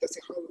 you're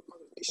fantastic. How to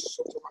teach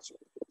so much.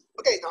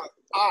 Okay, now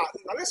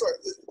let's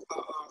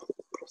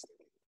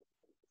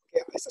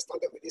okay, I just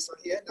started with this one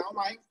here. Now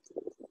mine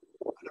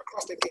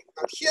cross-linking.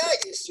 Now here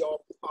is your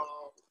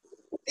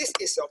this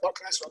is your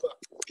vulcanized rubber.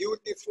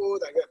 Beautiful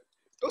diagram.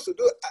 Those who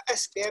do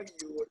SPM,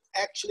 you would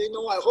actually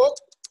know, I hope.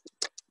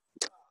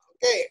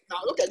 Okay,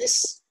 now look at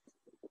this.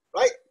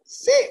 Right?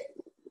 Same.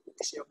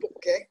 It's your book,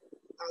 okay?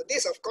 Now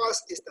this, of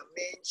course, is the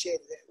main chain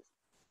there.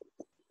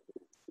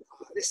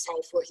 This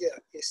sulfur here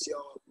is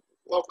your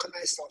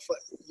vulcanized sulfur.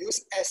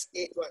 Use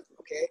S8 one,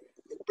 okay?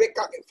 You break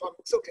up in form,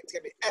 so it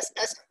can be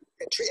SS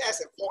and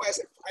 3S and 4S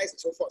and 5S and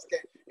so forth,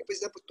 okay? If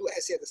you put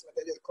 2S here, doesn't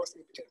matter, there's a cross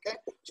in between, okay?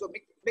 So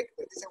make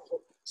the design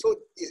whole. So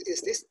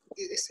is this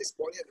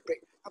body at the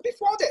break. Now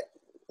before that,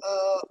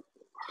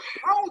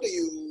 how do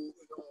you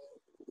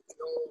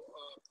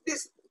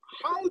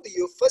how do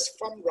you first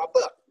form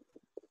rubber?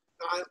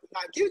 Now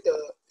I give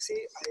the,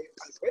 see, I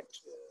went to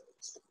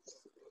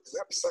the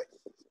website,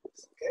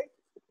 okay?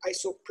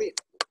 Isoprene.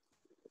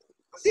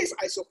 This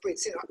isoprene,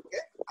 see now,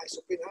 okay?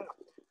 Isoprene,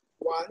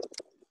 one,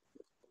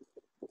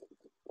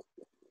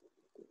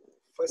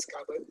 first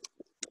carbon.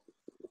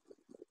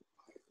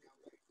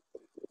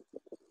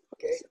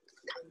 Okay,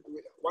 can't do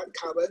it. 1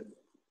 carbon,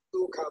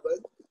 2 carbon,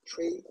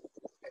 3,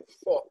 and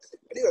 4.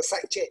 And this is a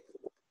side chain.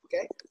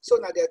 Okay, so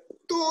now there are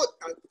two.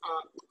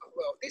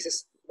 Well, this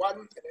is one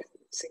and then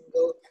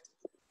single.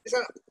 This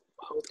one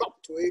I'll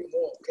talk to you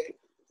more. Okay,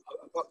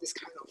 about this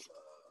kind of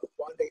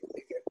one day.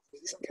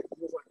 This one can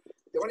move on.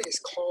 The one is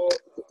called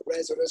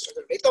resonance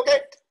rate. Okay,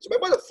 so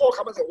remember the 4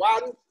 carbons are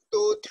 1,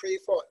 2, 3,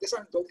 4. This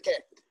one don't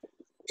care.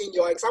 in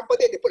your example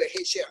there, they put a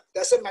H here.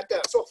 Doesn't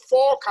matter. So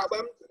 4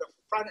 carbon, the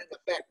front and the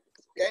back.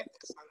 Okay, I'm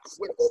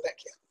going to go back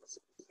here. I'll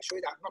show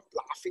you that I'm not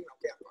laughing.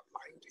 Okay, I'm not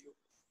lying to you.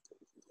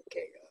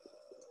 Okay,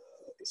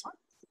 this one.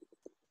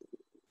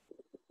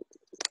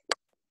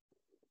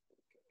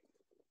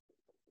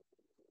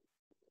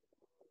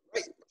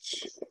 Right.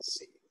 Let's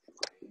see. Am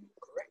I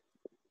correct?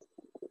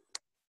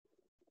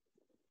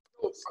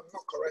 No, I'm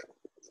not correct.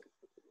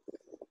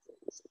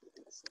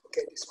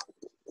 Okay, this one.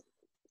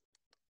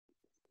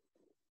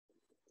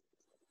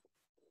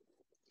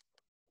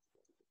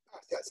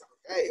 Yes,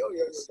 okay. Oh,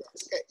 yeah.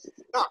 Okay.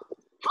 Now,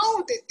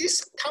 how did this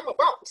come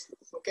about?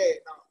 Okay,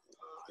 now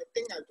I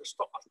think I have to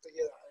stop after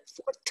here. I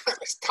forgot the time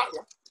I start.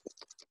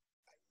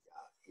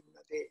 In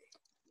a day.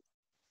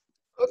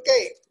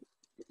 Okay.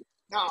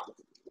 Now,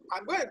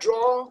 I'm going to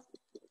draw.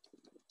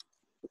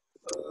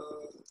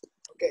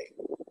 Okay.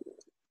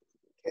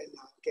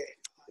 Okay.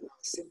 Now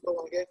simple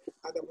one. Okay.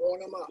 And the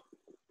monomer.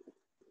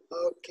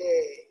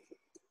 Okay.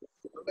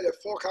 Remember the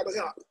 4 carbons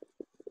here.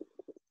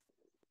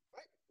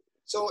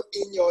 So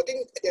in your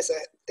thing, there's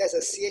a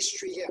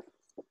CH3 here,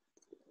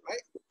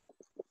 right?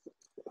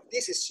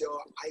 This is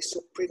your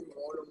isoprene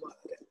monomer.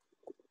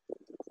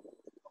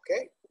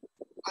 Okay,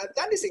 I've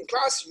done this in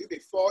class you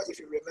before, if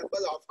you remember.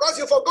 Of course,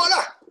 you forgot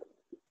lah.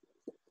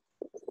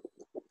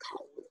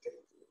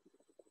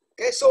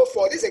 Okay, so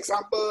for this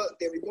example,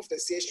 they remove the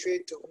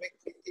CH3 to make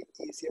it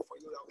easier for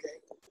you.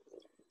 Okay,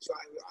 so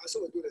I will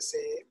also do the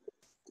same,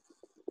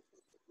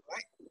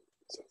 right?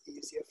 So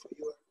easier for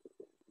you.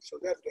 So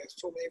that there's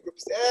so many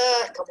groups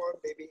there. Come on,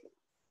 baby.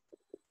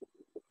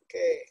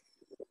 Okay,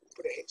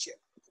 put a H here.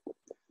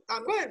 Now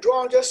I'm going to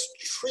draw just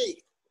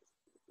 3.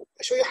 I'll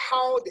show you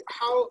how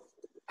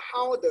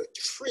the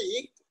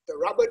tree, the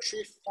rubber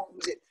tree,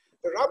 forms it.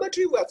 The rubber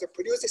tree will have to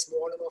produce this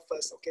monomer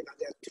first. Okay, now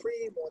there are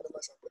 3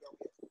 monomers I put down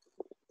here.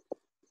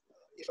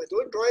 If I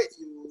don't draw it,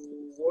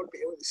 you won't be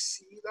able to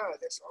see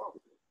that. That's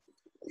all.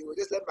 You will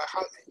just learn by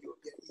heart and you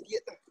will be an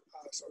idiot.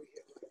 Sorry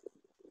here.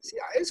 See,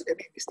 I also can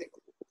make a mistake.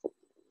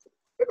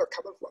 We got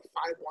covered for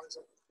 5 bonds.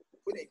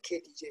 We need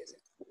KTJ, is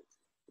it?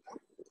 Huh?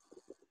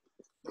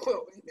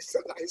 No, it's a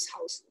nice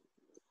house.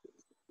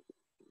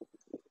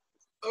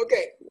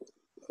 Okay.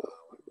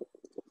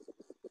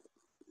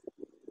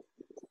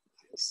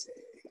 I say.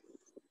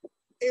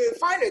 If you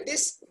find that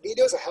these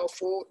videos are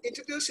helpful,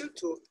 introduce you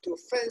to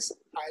friends.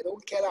 I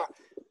don't care lah.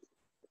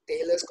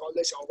 Taylor's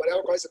College or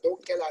whatever college, I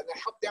don't care lah.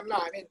 Help them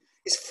lah. I mean,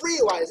 it's free,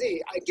 why is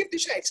it? I give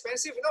tuition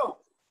expensive, no.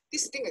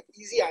 This thing is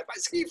easy, but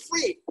it's really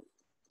free.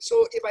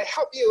 So if I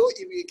help you,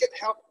 if you get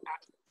help,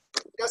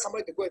 there's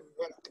somebody to go and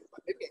run.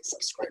 But maybe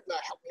subscribe,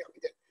 help me out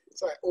with it.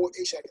 So at old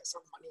age, I get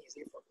some money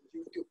from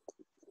YouTube.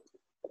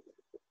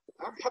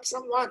 Help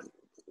someone.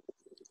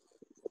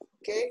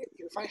 Okay,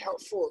 you find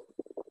helpful.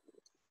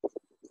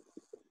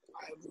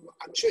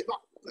 I'm sure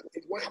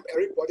it won't help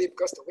everybody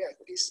because the way I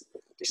teach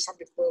some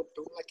people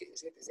don't like it. They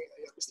say,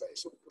 "Yeah, Mr.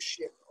 is so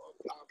pushy and all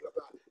blah blah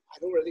blah." I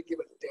don't really give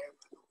a damn.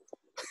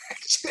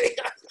 Actually,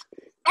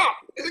 now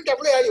listen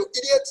carefully, you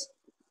idiots.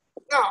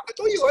 Now, I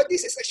told you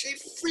this is actually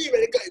free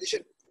radical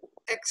addition.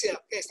 X here.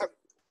 Okay, stop.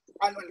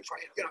 One try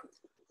here.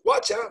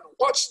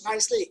 Watch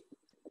nicely.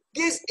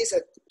 This is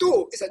a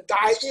 2. It's a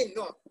die-in.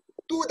 No,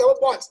 2 double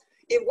bonds.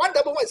 If 1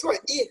 double bond is called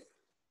an in.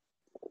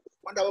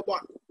 1 double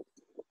bond.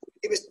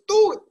 If it's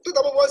two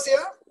double bonds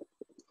here,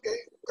 okay,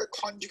 got a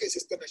conjugate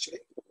system actually.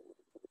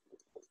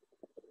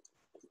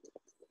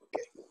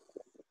 Okay,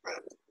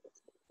 right.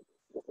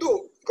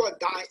 2 got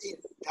die-in.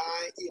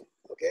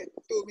 Okay,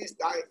 2 means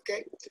die.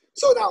 Okay,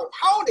 so now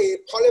how they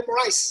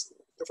polymerize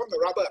to form the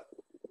rubber?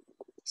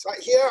 So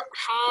right here,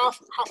 half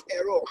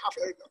arrow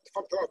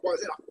from the bond.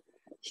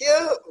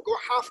 Here we go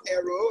half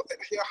arrow and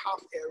here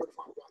half arrow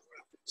from bond.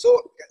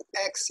 So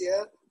X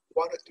here,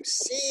 1 to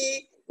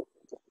C.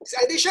 It's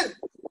addition.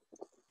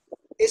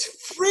 It's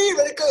free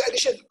radical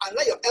addition.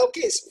 Unlike your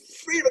alkane,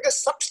 it's free radical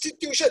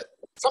substitution.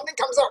 Something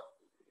comes out.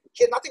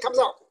 Here, nothing comes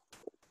out.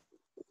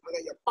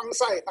 Unlike your bang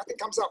side, nothing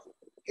comes out.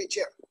 H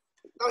here.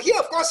 Now here,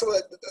 of course,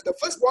 the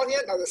first bond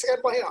here, now the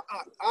second bond here,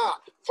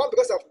 formed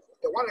because of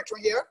the 1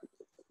 electron here,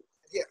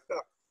 here,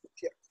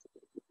 here.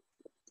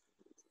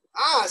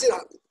 See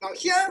now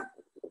here,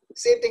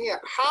 same thing here.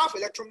 Half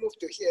electron move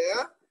to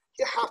here,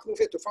 here half move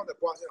here to form the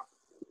bond here.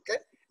 Okay,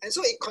 and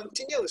so it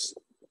continues.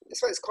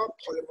 That's why it's called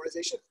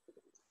polymerization.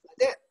 Like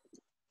that.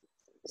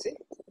 See,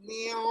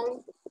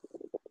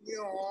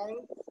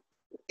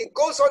 it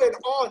goes on and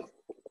on.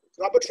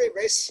 Rubber tree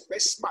very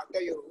smart.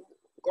 Tell you,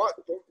 God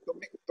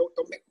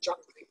don't make junk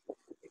with it.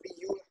 Maybe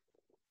you.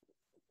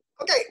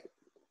 Okay,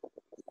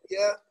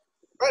 here,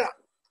 right up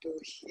to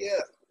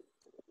here.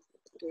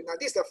 Now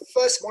this is the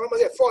first monomer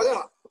here, 4.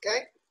 Okay,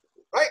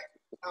 right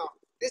now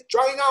this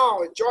drawing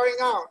out.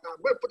 Now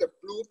I'm going to put the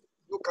blue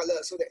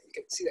color so that you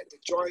can see that the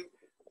join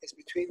is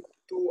between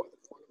 2 of the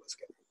monomers.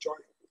 Okay,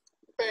 join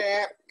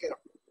back.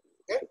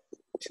 Okay,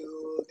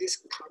 to this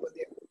carbon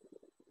here.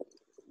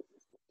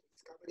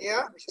 This carbon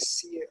here, which is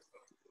C here.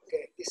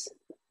 Okay, this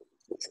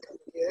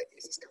carbon here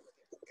is this carbon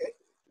here. Okay,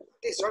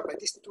 this is joined by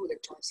these 2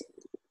 electrons here.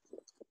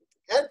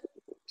 Okay,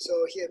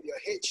 so here we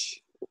have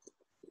H.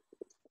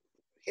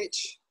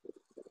 H.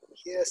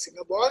 Here,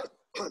 single bond.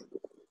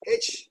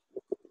 H.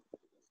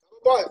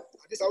 Double bond.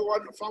 This double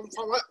bond form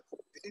what?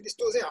 Between these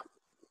two here.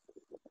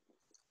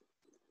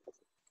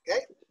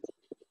 Okay.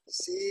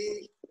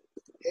 C.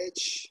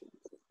 H.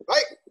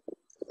 Right?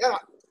 Yeah.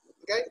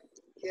 Okay.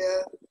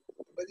 Here.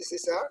 But this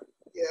is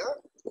here.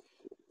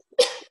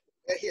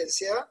 And here is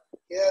here.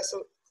 Here.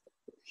 So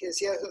here's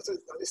here. So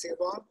on this single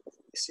bond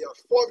is your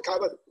fourth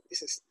carbon.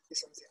 This is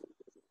this one here.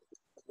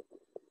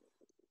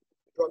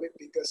 Draw a bit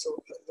bigger so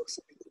it looks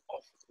a bit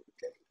off.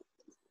 Okay.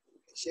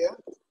 Here.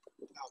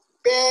 Now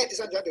pair this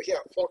one join to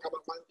here. 4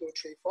 carbon. 1, 2,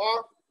 3,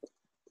 4.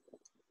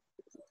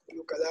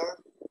 Blue color.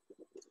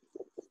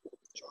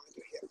 Join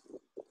to here.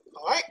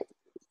 Alright?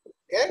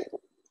 Okay?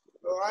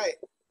 Alright.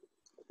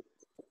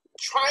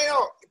 Try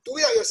out. Do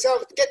it out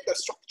yourself. Get the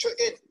structure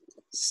in.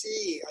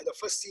 C. The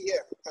first C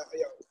here.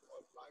 Yeah.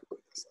 Oh my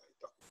goodness. I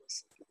thought it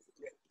was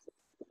red.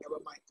 Never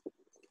mind.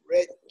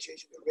 Red.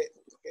 Change to red.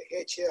 Okay.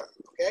 H here.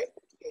 Okay.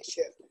 H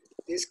here.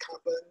 This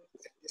carbon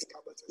and this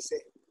carbon is the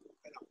same.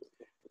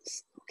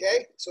 Okay,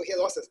 so here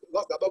lost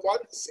double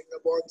bond, single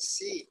bond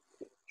C,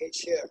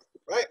 H here,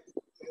 right?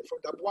 And from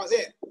double bond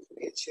in,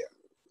 H here.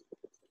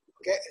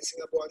 Okay, and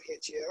single bond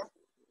H here.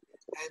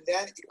 And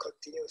then it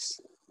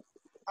continues.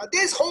 Now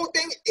this whole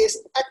thing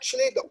is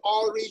actually the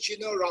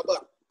original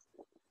rubber.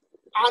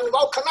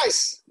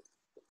 Unvulcanized.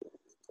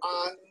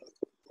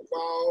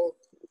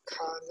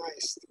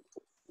 Unvulcanized.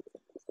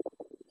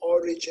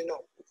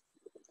 Original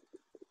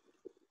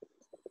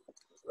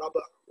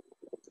rubber.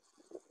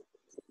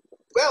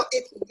 Well,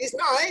 it is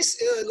nice,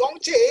 long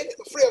chain,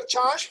 free of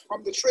charge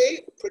from the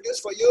tree, produce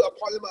for you a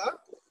polymer.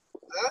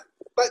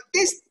 But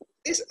this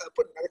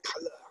put another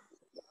color,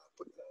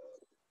 put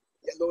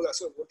yellow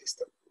so it won't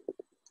disturb.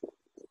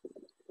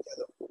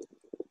 Yellow.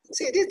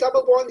 See this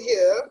double bond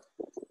here,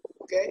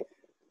 okay?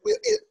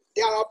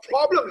 They are a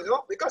problem, you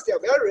know, because they are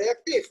very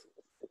reactive.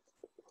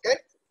 Okay,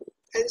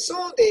 and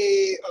so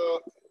they,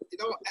 you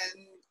know,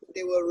 and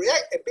they will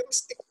react and become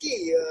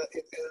sticky.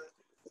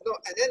 No,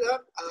 and then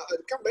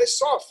become very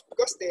soft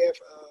because they have,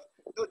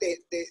 no, the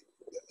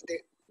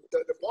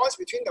bonds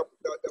between the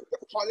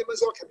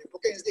polymers all can be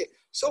broken easily.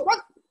 So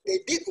what they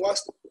did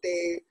was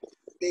they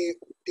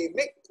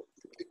make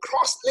the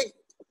cross link.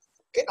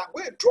 Okay, now I'm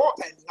going to draw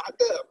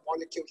another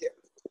molecule here.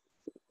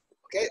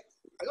 Okay,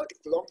 I know it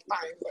takes a long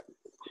time, but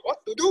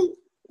what to do?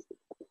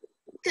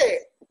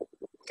 Okay,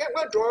 I'm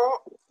going to draw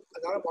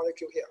another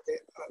molecule here. Okay,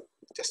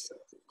 just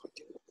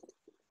continue.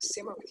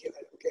 Same one with here.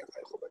 Okay,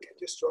 I hope I can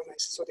just draw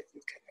nice so that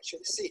you can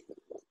actually see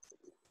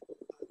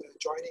the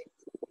joining.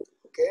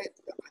 Okay,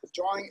 the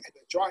unjoin and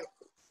the join.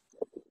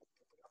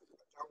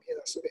 Down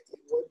here so that it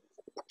won't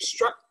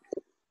obstruct.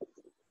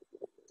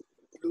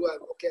 Blue,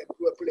 okay,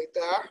 blue I'll put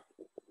later.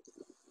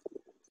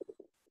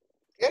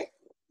 Okay,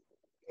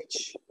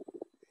 H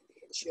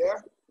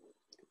here.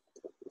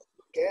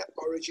 Okay,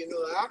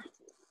 original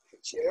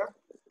H here.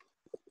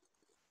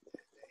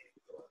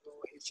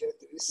 H here,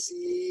 do you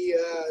see?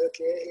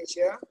 Okay, H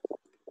here,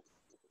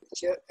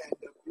 and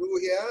the blue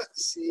here,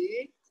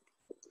 C,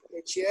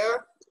 H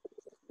here,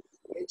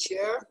 this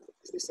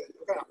is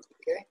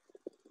okay,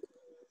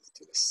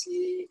 to the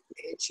C,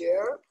 H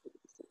here,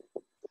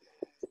 and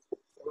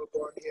double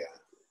bond here,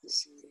 C,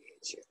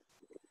 H here.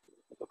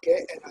 Okay,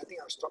 and I think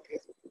I'll stop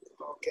here.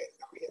 Okay,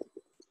 now here.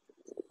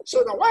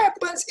 So now what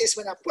happens is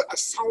when I put a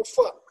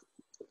sulfur,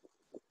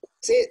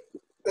 see,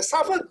 the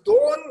sulfur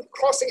don't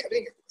crossing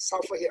everything,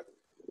 sulfur here.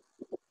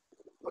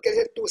 Okay,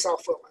 here's 2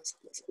 sulfur, 1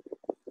 sulfur.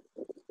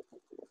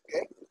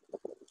 Okay,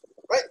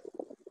 right?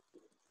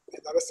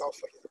 Another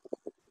sulfur here.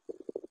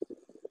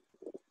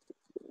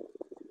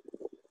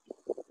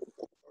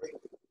 Sorry.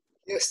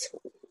 Yes,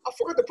 I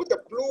forgot to put the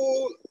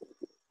blue.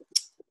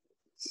 Let's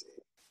see.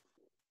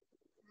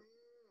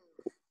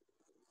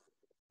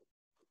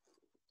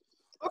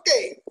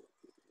 Okay,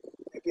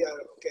 maybe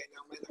okay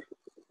now.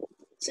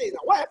 See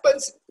now what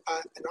happens?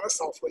 Another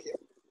sulfur here.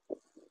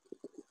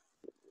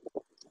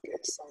 Okay,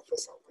 sulfur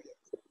here.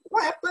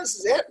 What happens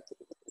is that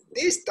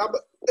this double,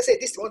 let's say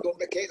this one don't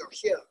make it,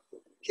 here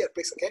it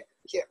breaks, okay,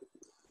 here,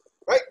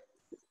 right?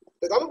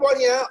 The double bond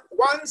here,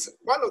 one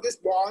of these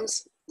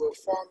bonds will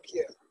form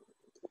here.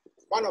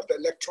 One of the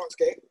electrons,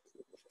 okay,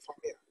 from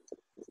here,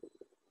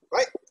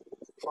 right?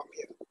 From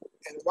here,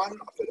 and one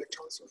of the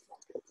electrons will form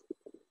here.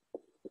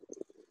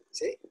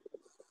 See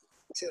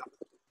now,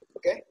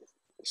 okay?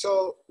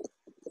 So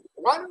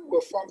one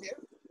will form here,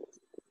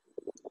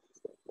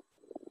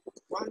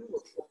 one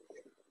will form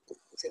here.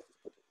 See,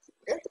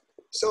 okay?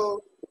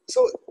 So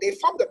they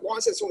form the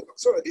bonds and so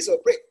this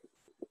will break.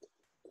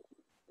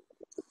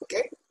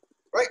 Okay,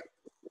 right?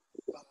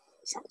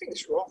 Something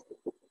is wrong.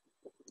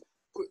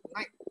 Good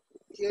night.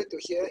 Here to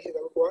here, here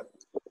double bond.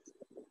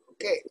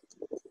 Okay,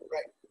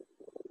 right.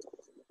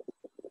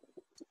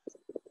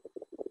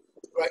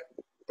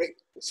 Break.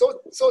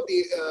 So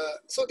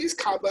this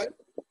carbon,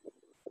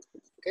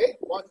 okay,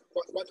 one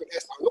to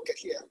S. Now look at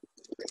here.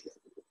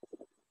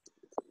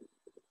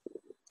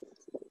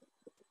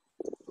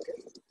 Okay.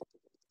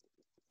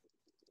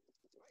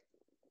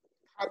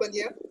 Carbon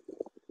here.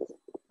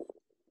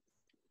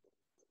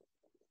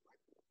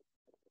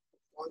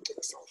 to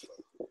the sulfur.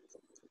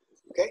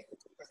 Okay,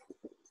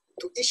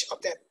 to each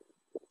of them.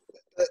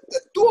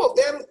 The two of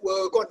them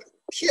will go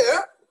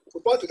here,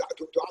 will bond to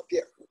up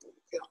here.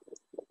 You know.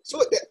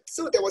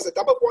 So there was a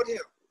double bond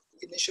here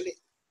initially.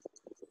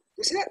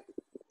 You see that?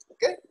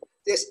 Okay,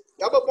 there's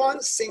double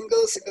bond,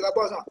 single double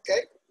bond.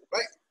 Okay,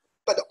 right?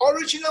 But the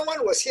original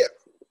one was here.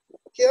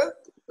 Here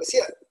was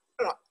here.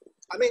 No,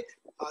 I mean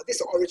this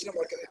is the original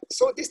one.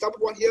 So this double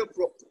bond here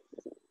broke.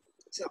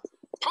 See now,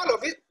 part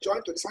of it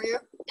joined to this one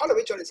here. Part of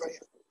it joined to this one here.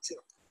 See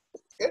now.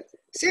 Okay,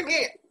 same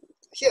here.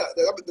 Here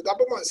the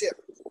double bond is here.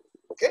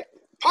 Okay,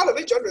 part of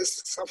it joined to the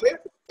sulfur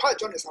here. Part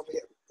joined to the sulfur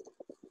here.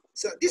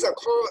 So these are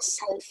called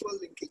sulfur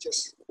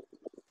linkages.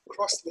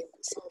 Cross link,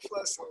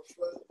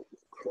 sulfur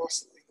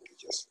cross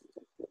linkages.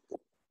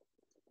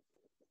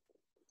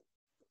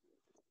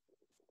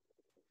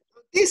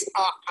 These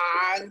are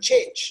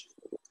unchanged.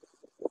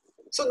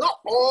 So not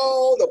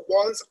all the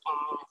bonds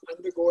are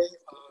undergoing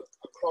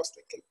a cross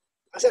linking.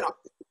 Understand now?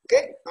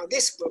 Okay. Now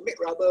this will make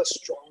rubber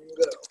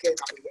stronger. Okay.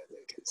 Now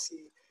you can see.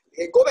 You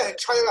can go back and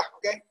try it.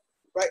 Okay.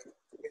 Right.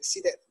 You can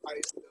see that by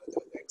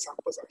the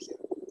examples are here.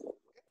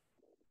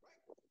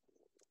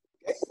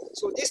 Okay.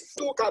 So these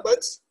two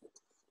carbons.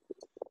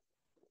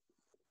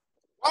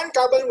 One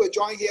carbon will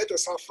join here to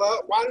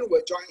sulfur. One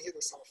will join here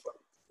to sulfur.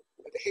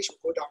 And the H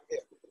will go down here.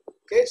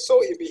 Okay,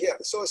 so it'll be here.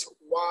 So it's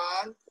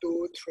 1,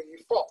 2,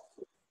 3, 4.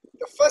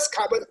 The first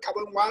carbon,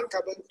 carbon 1,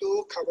 carbon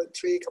 2, carbon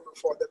 3, carbon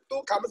 4. The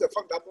two carbons that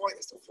form double bond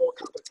is the 4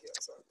 carbon here.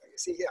 So you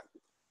see here,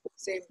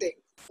 same thing.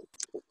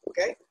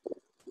 Okay,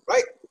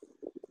 right?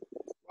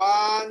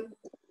 1,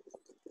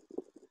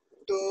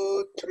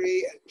 2,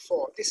 3, and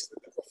 4. This is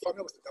the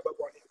formula with the double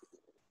bond here.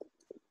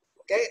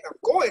 Okay, now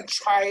go and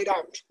try it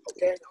out.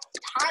 Okay, now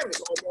time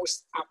is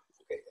almost up.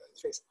 Okay,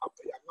 it's up.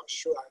 I'm not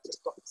sure. I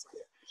just thought it's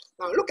here.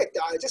 Now look at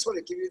I just want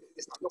to give you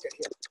this. Now look at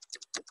here.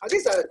 Now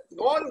these are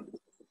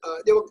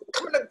they will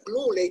come in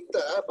glue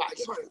later, but I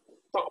just want to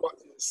talk about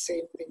the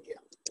same thing here.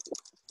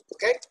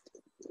 Okay,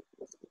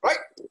 right?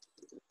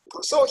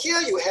 So here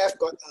you have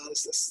got the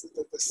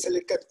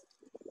silicon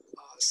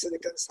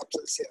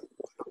substance here.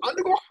 Now,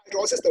 undergo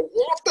hydrolysis, the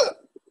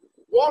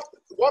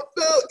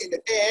water in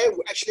the air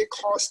will actually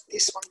cause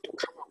this one to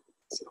come out.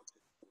 So,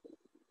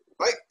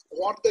 right?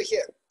 Water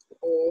here,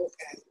 O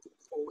and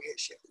OH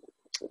here.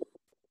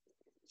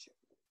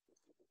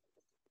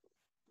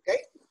 Okay,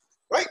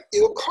 right?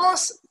 It will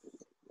cause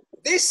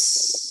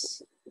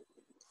this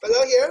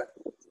fellow here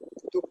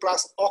to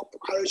plus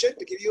hydrogen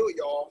to give you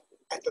your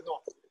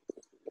ethanol.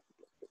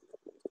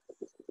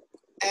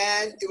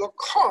 And it will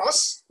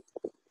cause,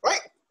 right?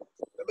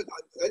 Remember,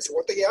 there's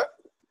water here.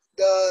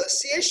 The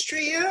CH3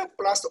 here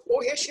plus the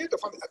OH here to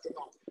form the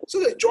ethanol. So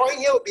the join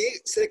here will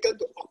be silicon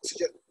to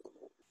oxygen.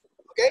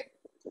 Okay?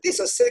 This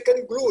is a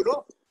silicon glue,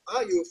 no?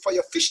 For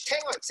your fish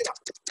tank, right? See now.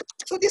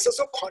 So this is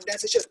also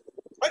condensation.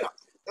 Right now.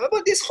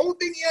 Remember, this whole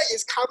thing here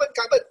is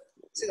carbon-carbon.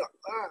 See now.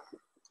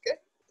 Okay.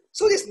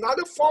 So this is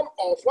another form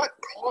of what?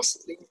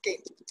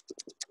 Cross-linking.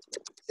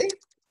 See?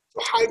 So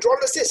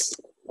hydrolysis.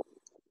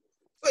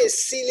 So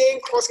it's sealing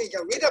cross-linking. You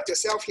can read up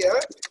yourself here.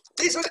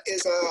 This one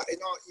is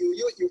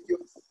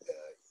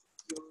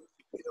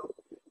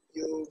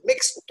you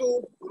mix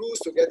two glues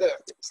together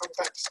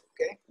sometimes.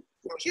 Okay.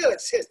 Now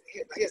here's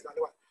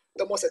another one.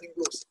 Thermosetting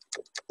glues.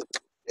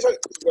 This one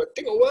you will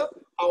think over.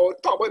 I'll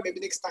talk about it maybe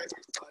next time.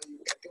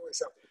 You can think of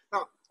yourself.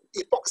 Now,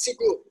 epoxy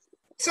glue.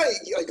 So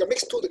you can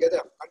mix two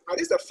together. Now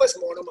this is the first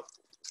monomer.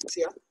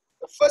 See,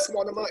 the first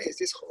monomer is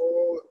this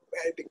whole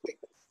very big thing.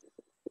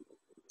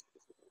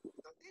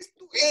 Now these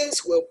two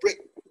ends will break.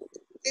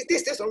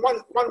 This is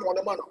one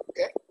monomer.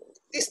 Okay.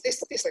 This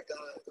like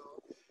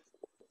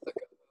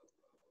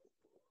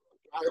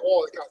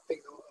all kind of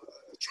thing,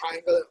 a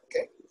triangle.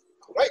 Okay.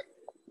 All right.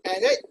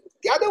 And then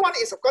the other one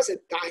is of course a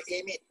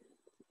diamide.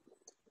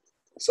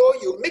 So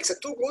you mix the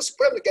two glues,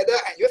 put them together,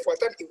 and you have for a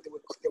time they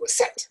will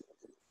set.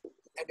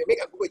 And they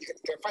make a glue. You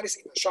can find this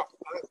in the shop.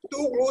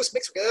 Two glues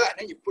mixed together, and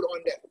then you put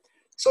on there.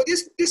 So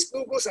this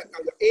two glues are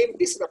your aim.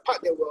 This is the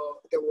part that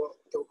will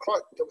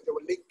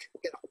link.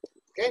 You know.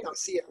 Okay. Now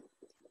see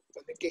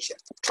the linkage here.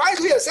 Try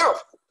to do it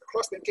yourself. The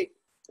cross linking.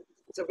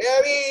 It's a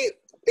very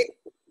big.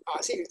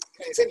 See, you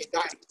can say me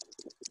die.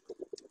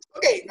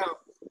 Okay. Now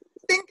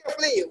think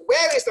carefully.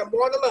 Where is the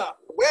monomer?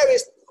 Where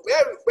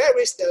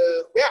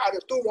are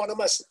the two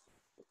monomers?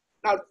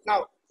 Now,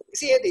 you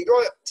see here they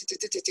draw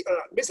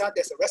means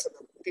there's the rest of the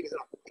thing is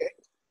not okay,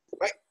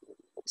 right?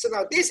 So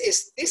now this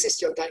is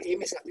your diamide.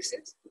 This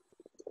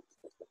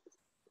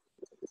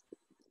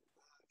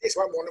is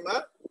one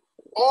monomer.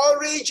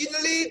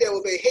 Originally there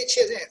will be H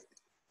here, isn't it?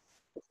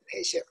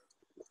 H here.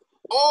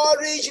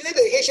 Originally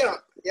the H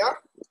here, yeah,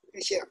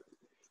 H here.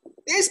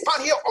 This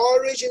part here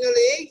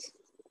originally,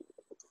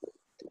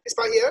 this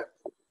part here.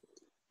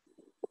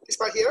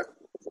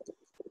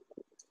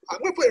 I'm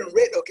going to put it in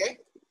red, okay?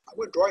 I'm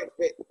going to draw it in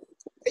red.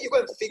 And you're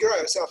going to figure out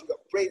yourself, your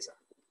brains.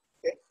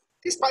 Okay?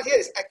 This part here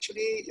is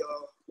actually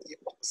your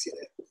epoxy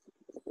there.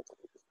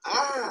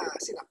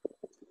 See now.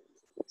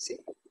 See?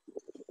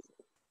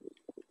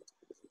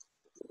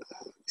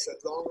 It's a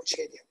long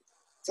chain here.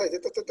 So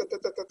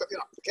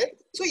okay.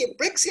 So it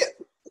breaks here.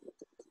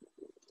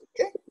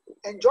 Okay,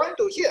 and join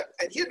to here,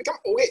 and here become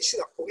OH. See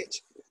the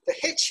OH. The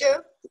H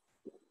here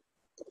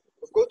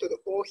will go to the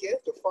O here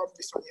to form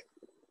this one here.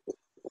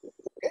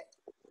 Okay,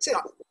 see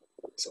now.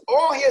 So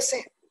all here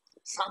same.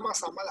 Sama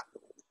lah.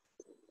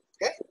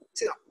 Okay,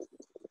 see now.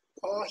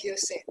 All here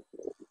same.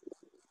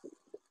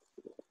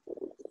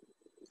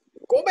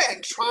 Go back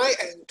and try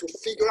and to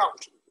figure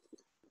out.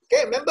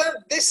 Okay,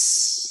 remember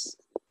this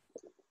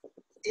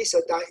is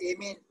a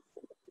diamine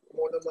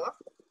monomer,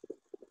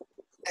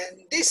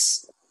 and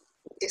this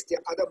is the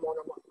other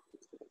monomer.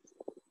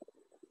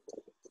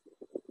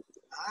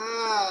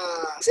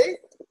 See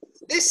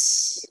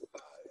this.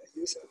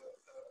 Use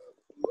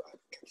blue. I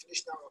can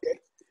finish now. Okay,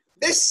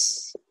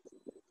 this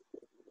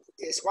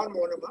is one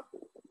monomer.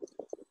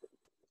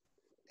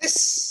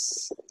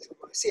 This,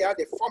 see,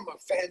 they form a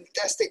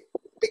fantastic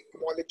big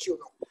molecule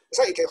now.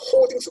 So you can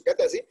hold things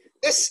together. See,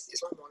 this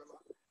is one monomer.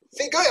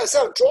 Figure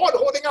yourself. Draw the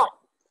whole thing out.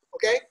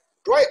 Okay,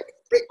 draw it.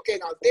 Break. Okay,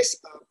 now this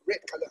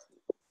red color.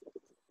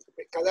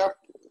 Red color.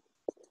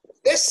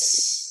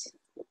 This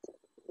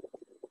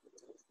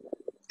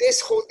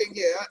whole thing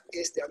here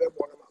is the other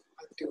monomer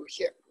until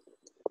here.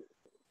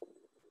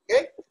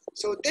 Okay,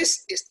 so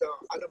this is the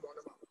other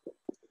monomer.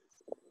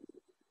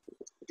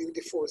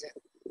 Beautiful, isn't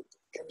it?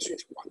 Chemistry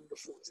is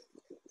wonderful, isn't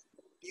it?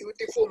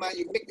 Beautiful, man.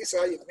 You make this,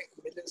 you make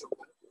millions of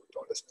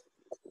dollars.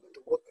 Man.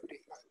 To work every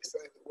day, I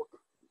still have to work.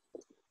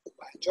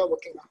 I enjoy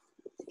working,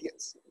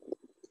 idiots.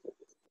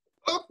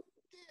 Okay,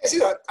 see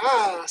that?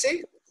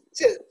 See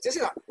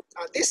that?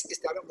 This is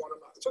the other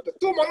monomer. So the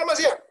two monomers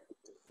here.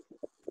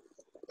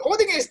 The whole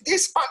thing is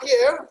this part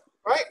here,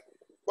 right,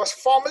 was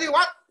formerly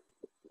what?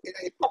 In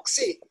an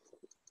epoxy.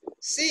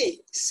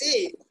 C,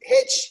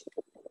 H,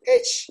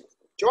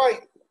 join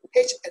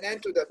H and then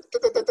to the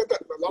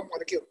long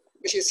molecule,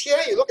 which is here.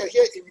 You look at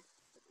here,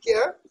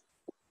 here.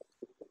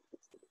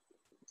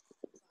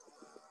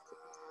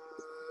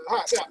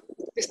 See that?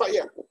 This part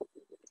here.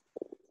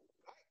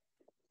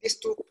 These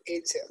two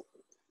ends here.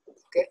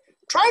 Okay.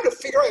 Try to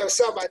figure out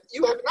yourself, but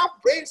you have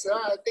enough brains.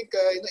 I think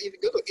if you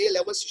go to A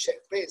levels, you should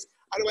have brains.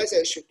 Otherwise,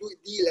 I should do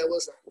D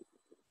levels.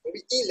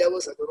 Maybe E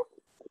levels, I don't know.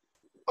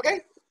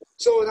 Okay.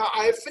 So now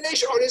I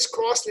finished all this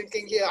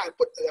cross-linking here. I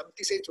put the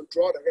empty space to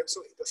draw the rem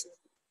so it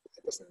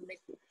doesn't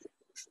make.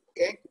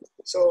 Okay.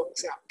 So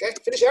okay,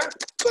 finish here.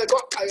 So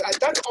I've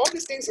done all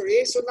these things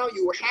already. So now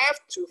you have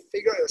to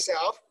figure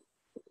yourself.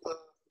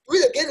 Do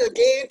it again and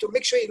again to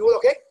make sure you know.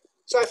 Okay.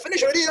 So I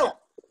finished already, you know.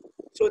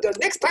 So the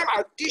next time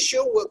I'll teach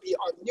you will be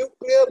on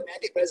nuclear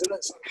magnetic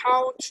resonance, on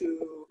how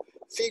to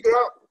figure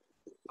out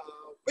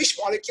which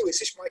molecule is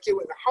which molecule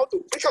and how to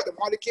break out the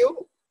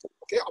molecule,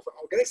 okay, of an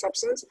organic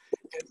substance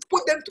and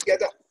put them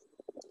together.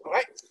 All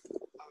right.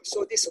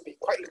 So this will be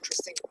quite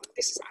interesting.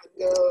 This is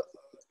under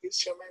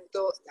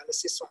instrumental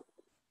analysis one.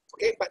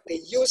 Okay, but they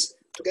use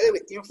together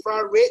with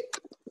infrared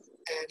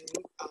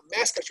and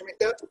mass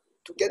spectrometer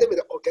together with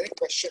the organic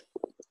question.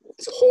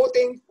 It's a whole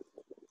thing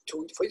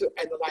for you to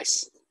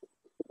analyze.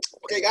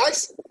 Okay,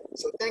 guys.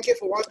 So thank you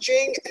for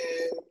watching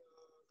and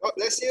God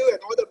bless you and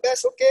all the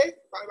best. Okay,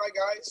 bye bye,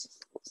 guys.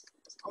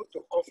 How to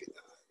off it?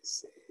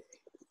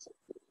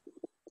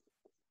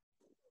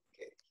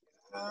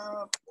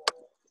 Okay.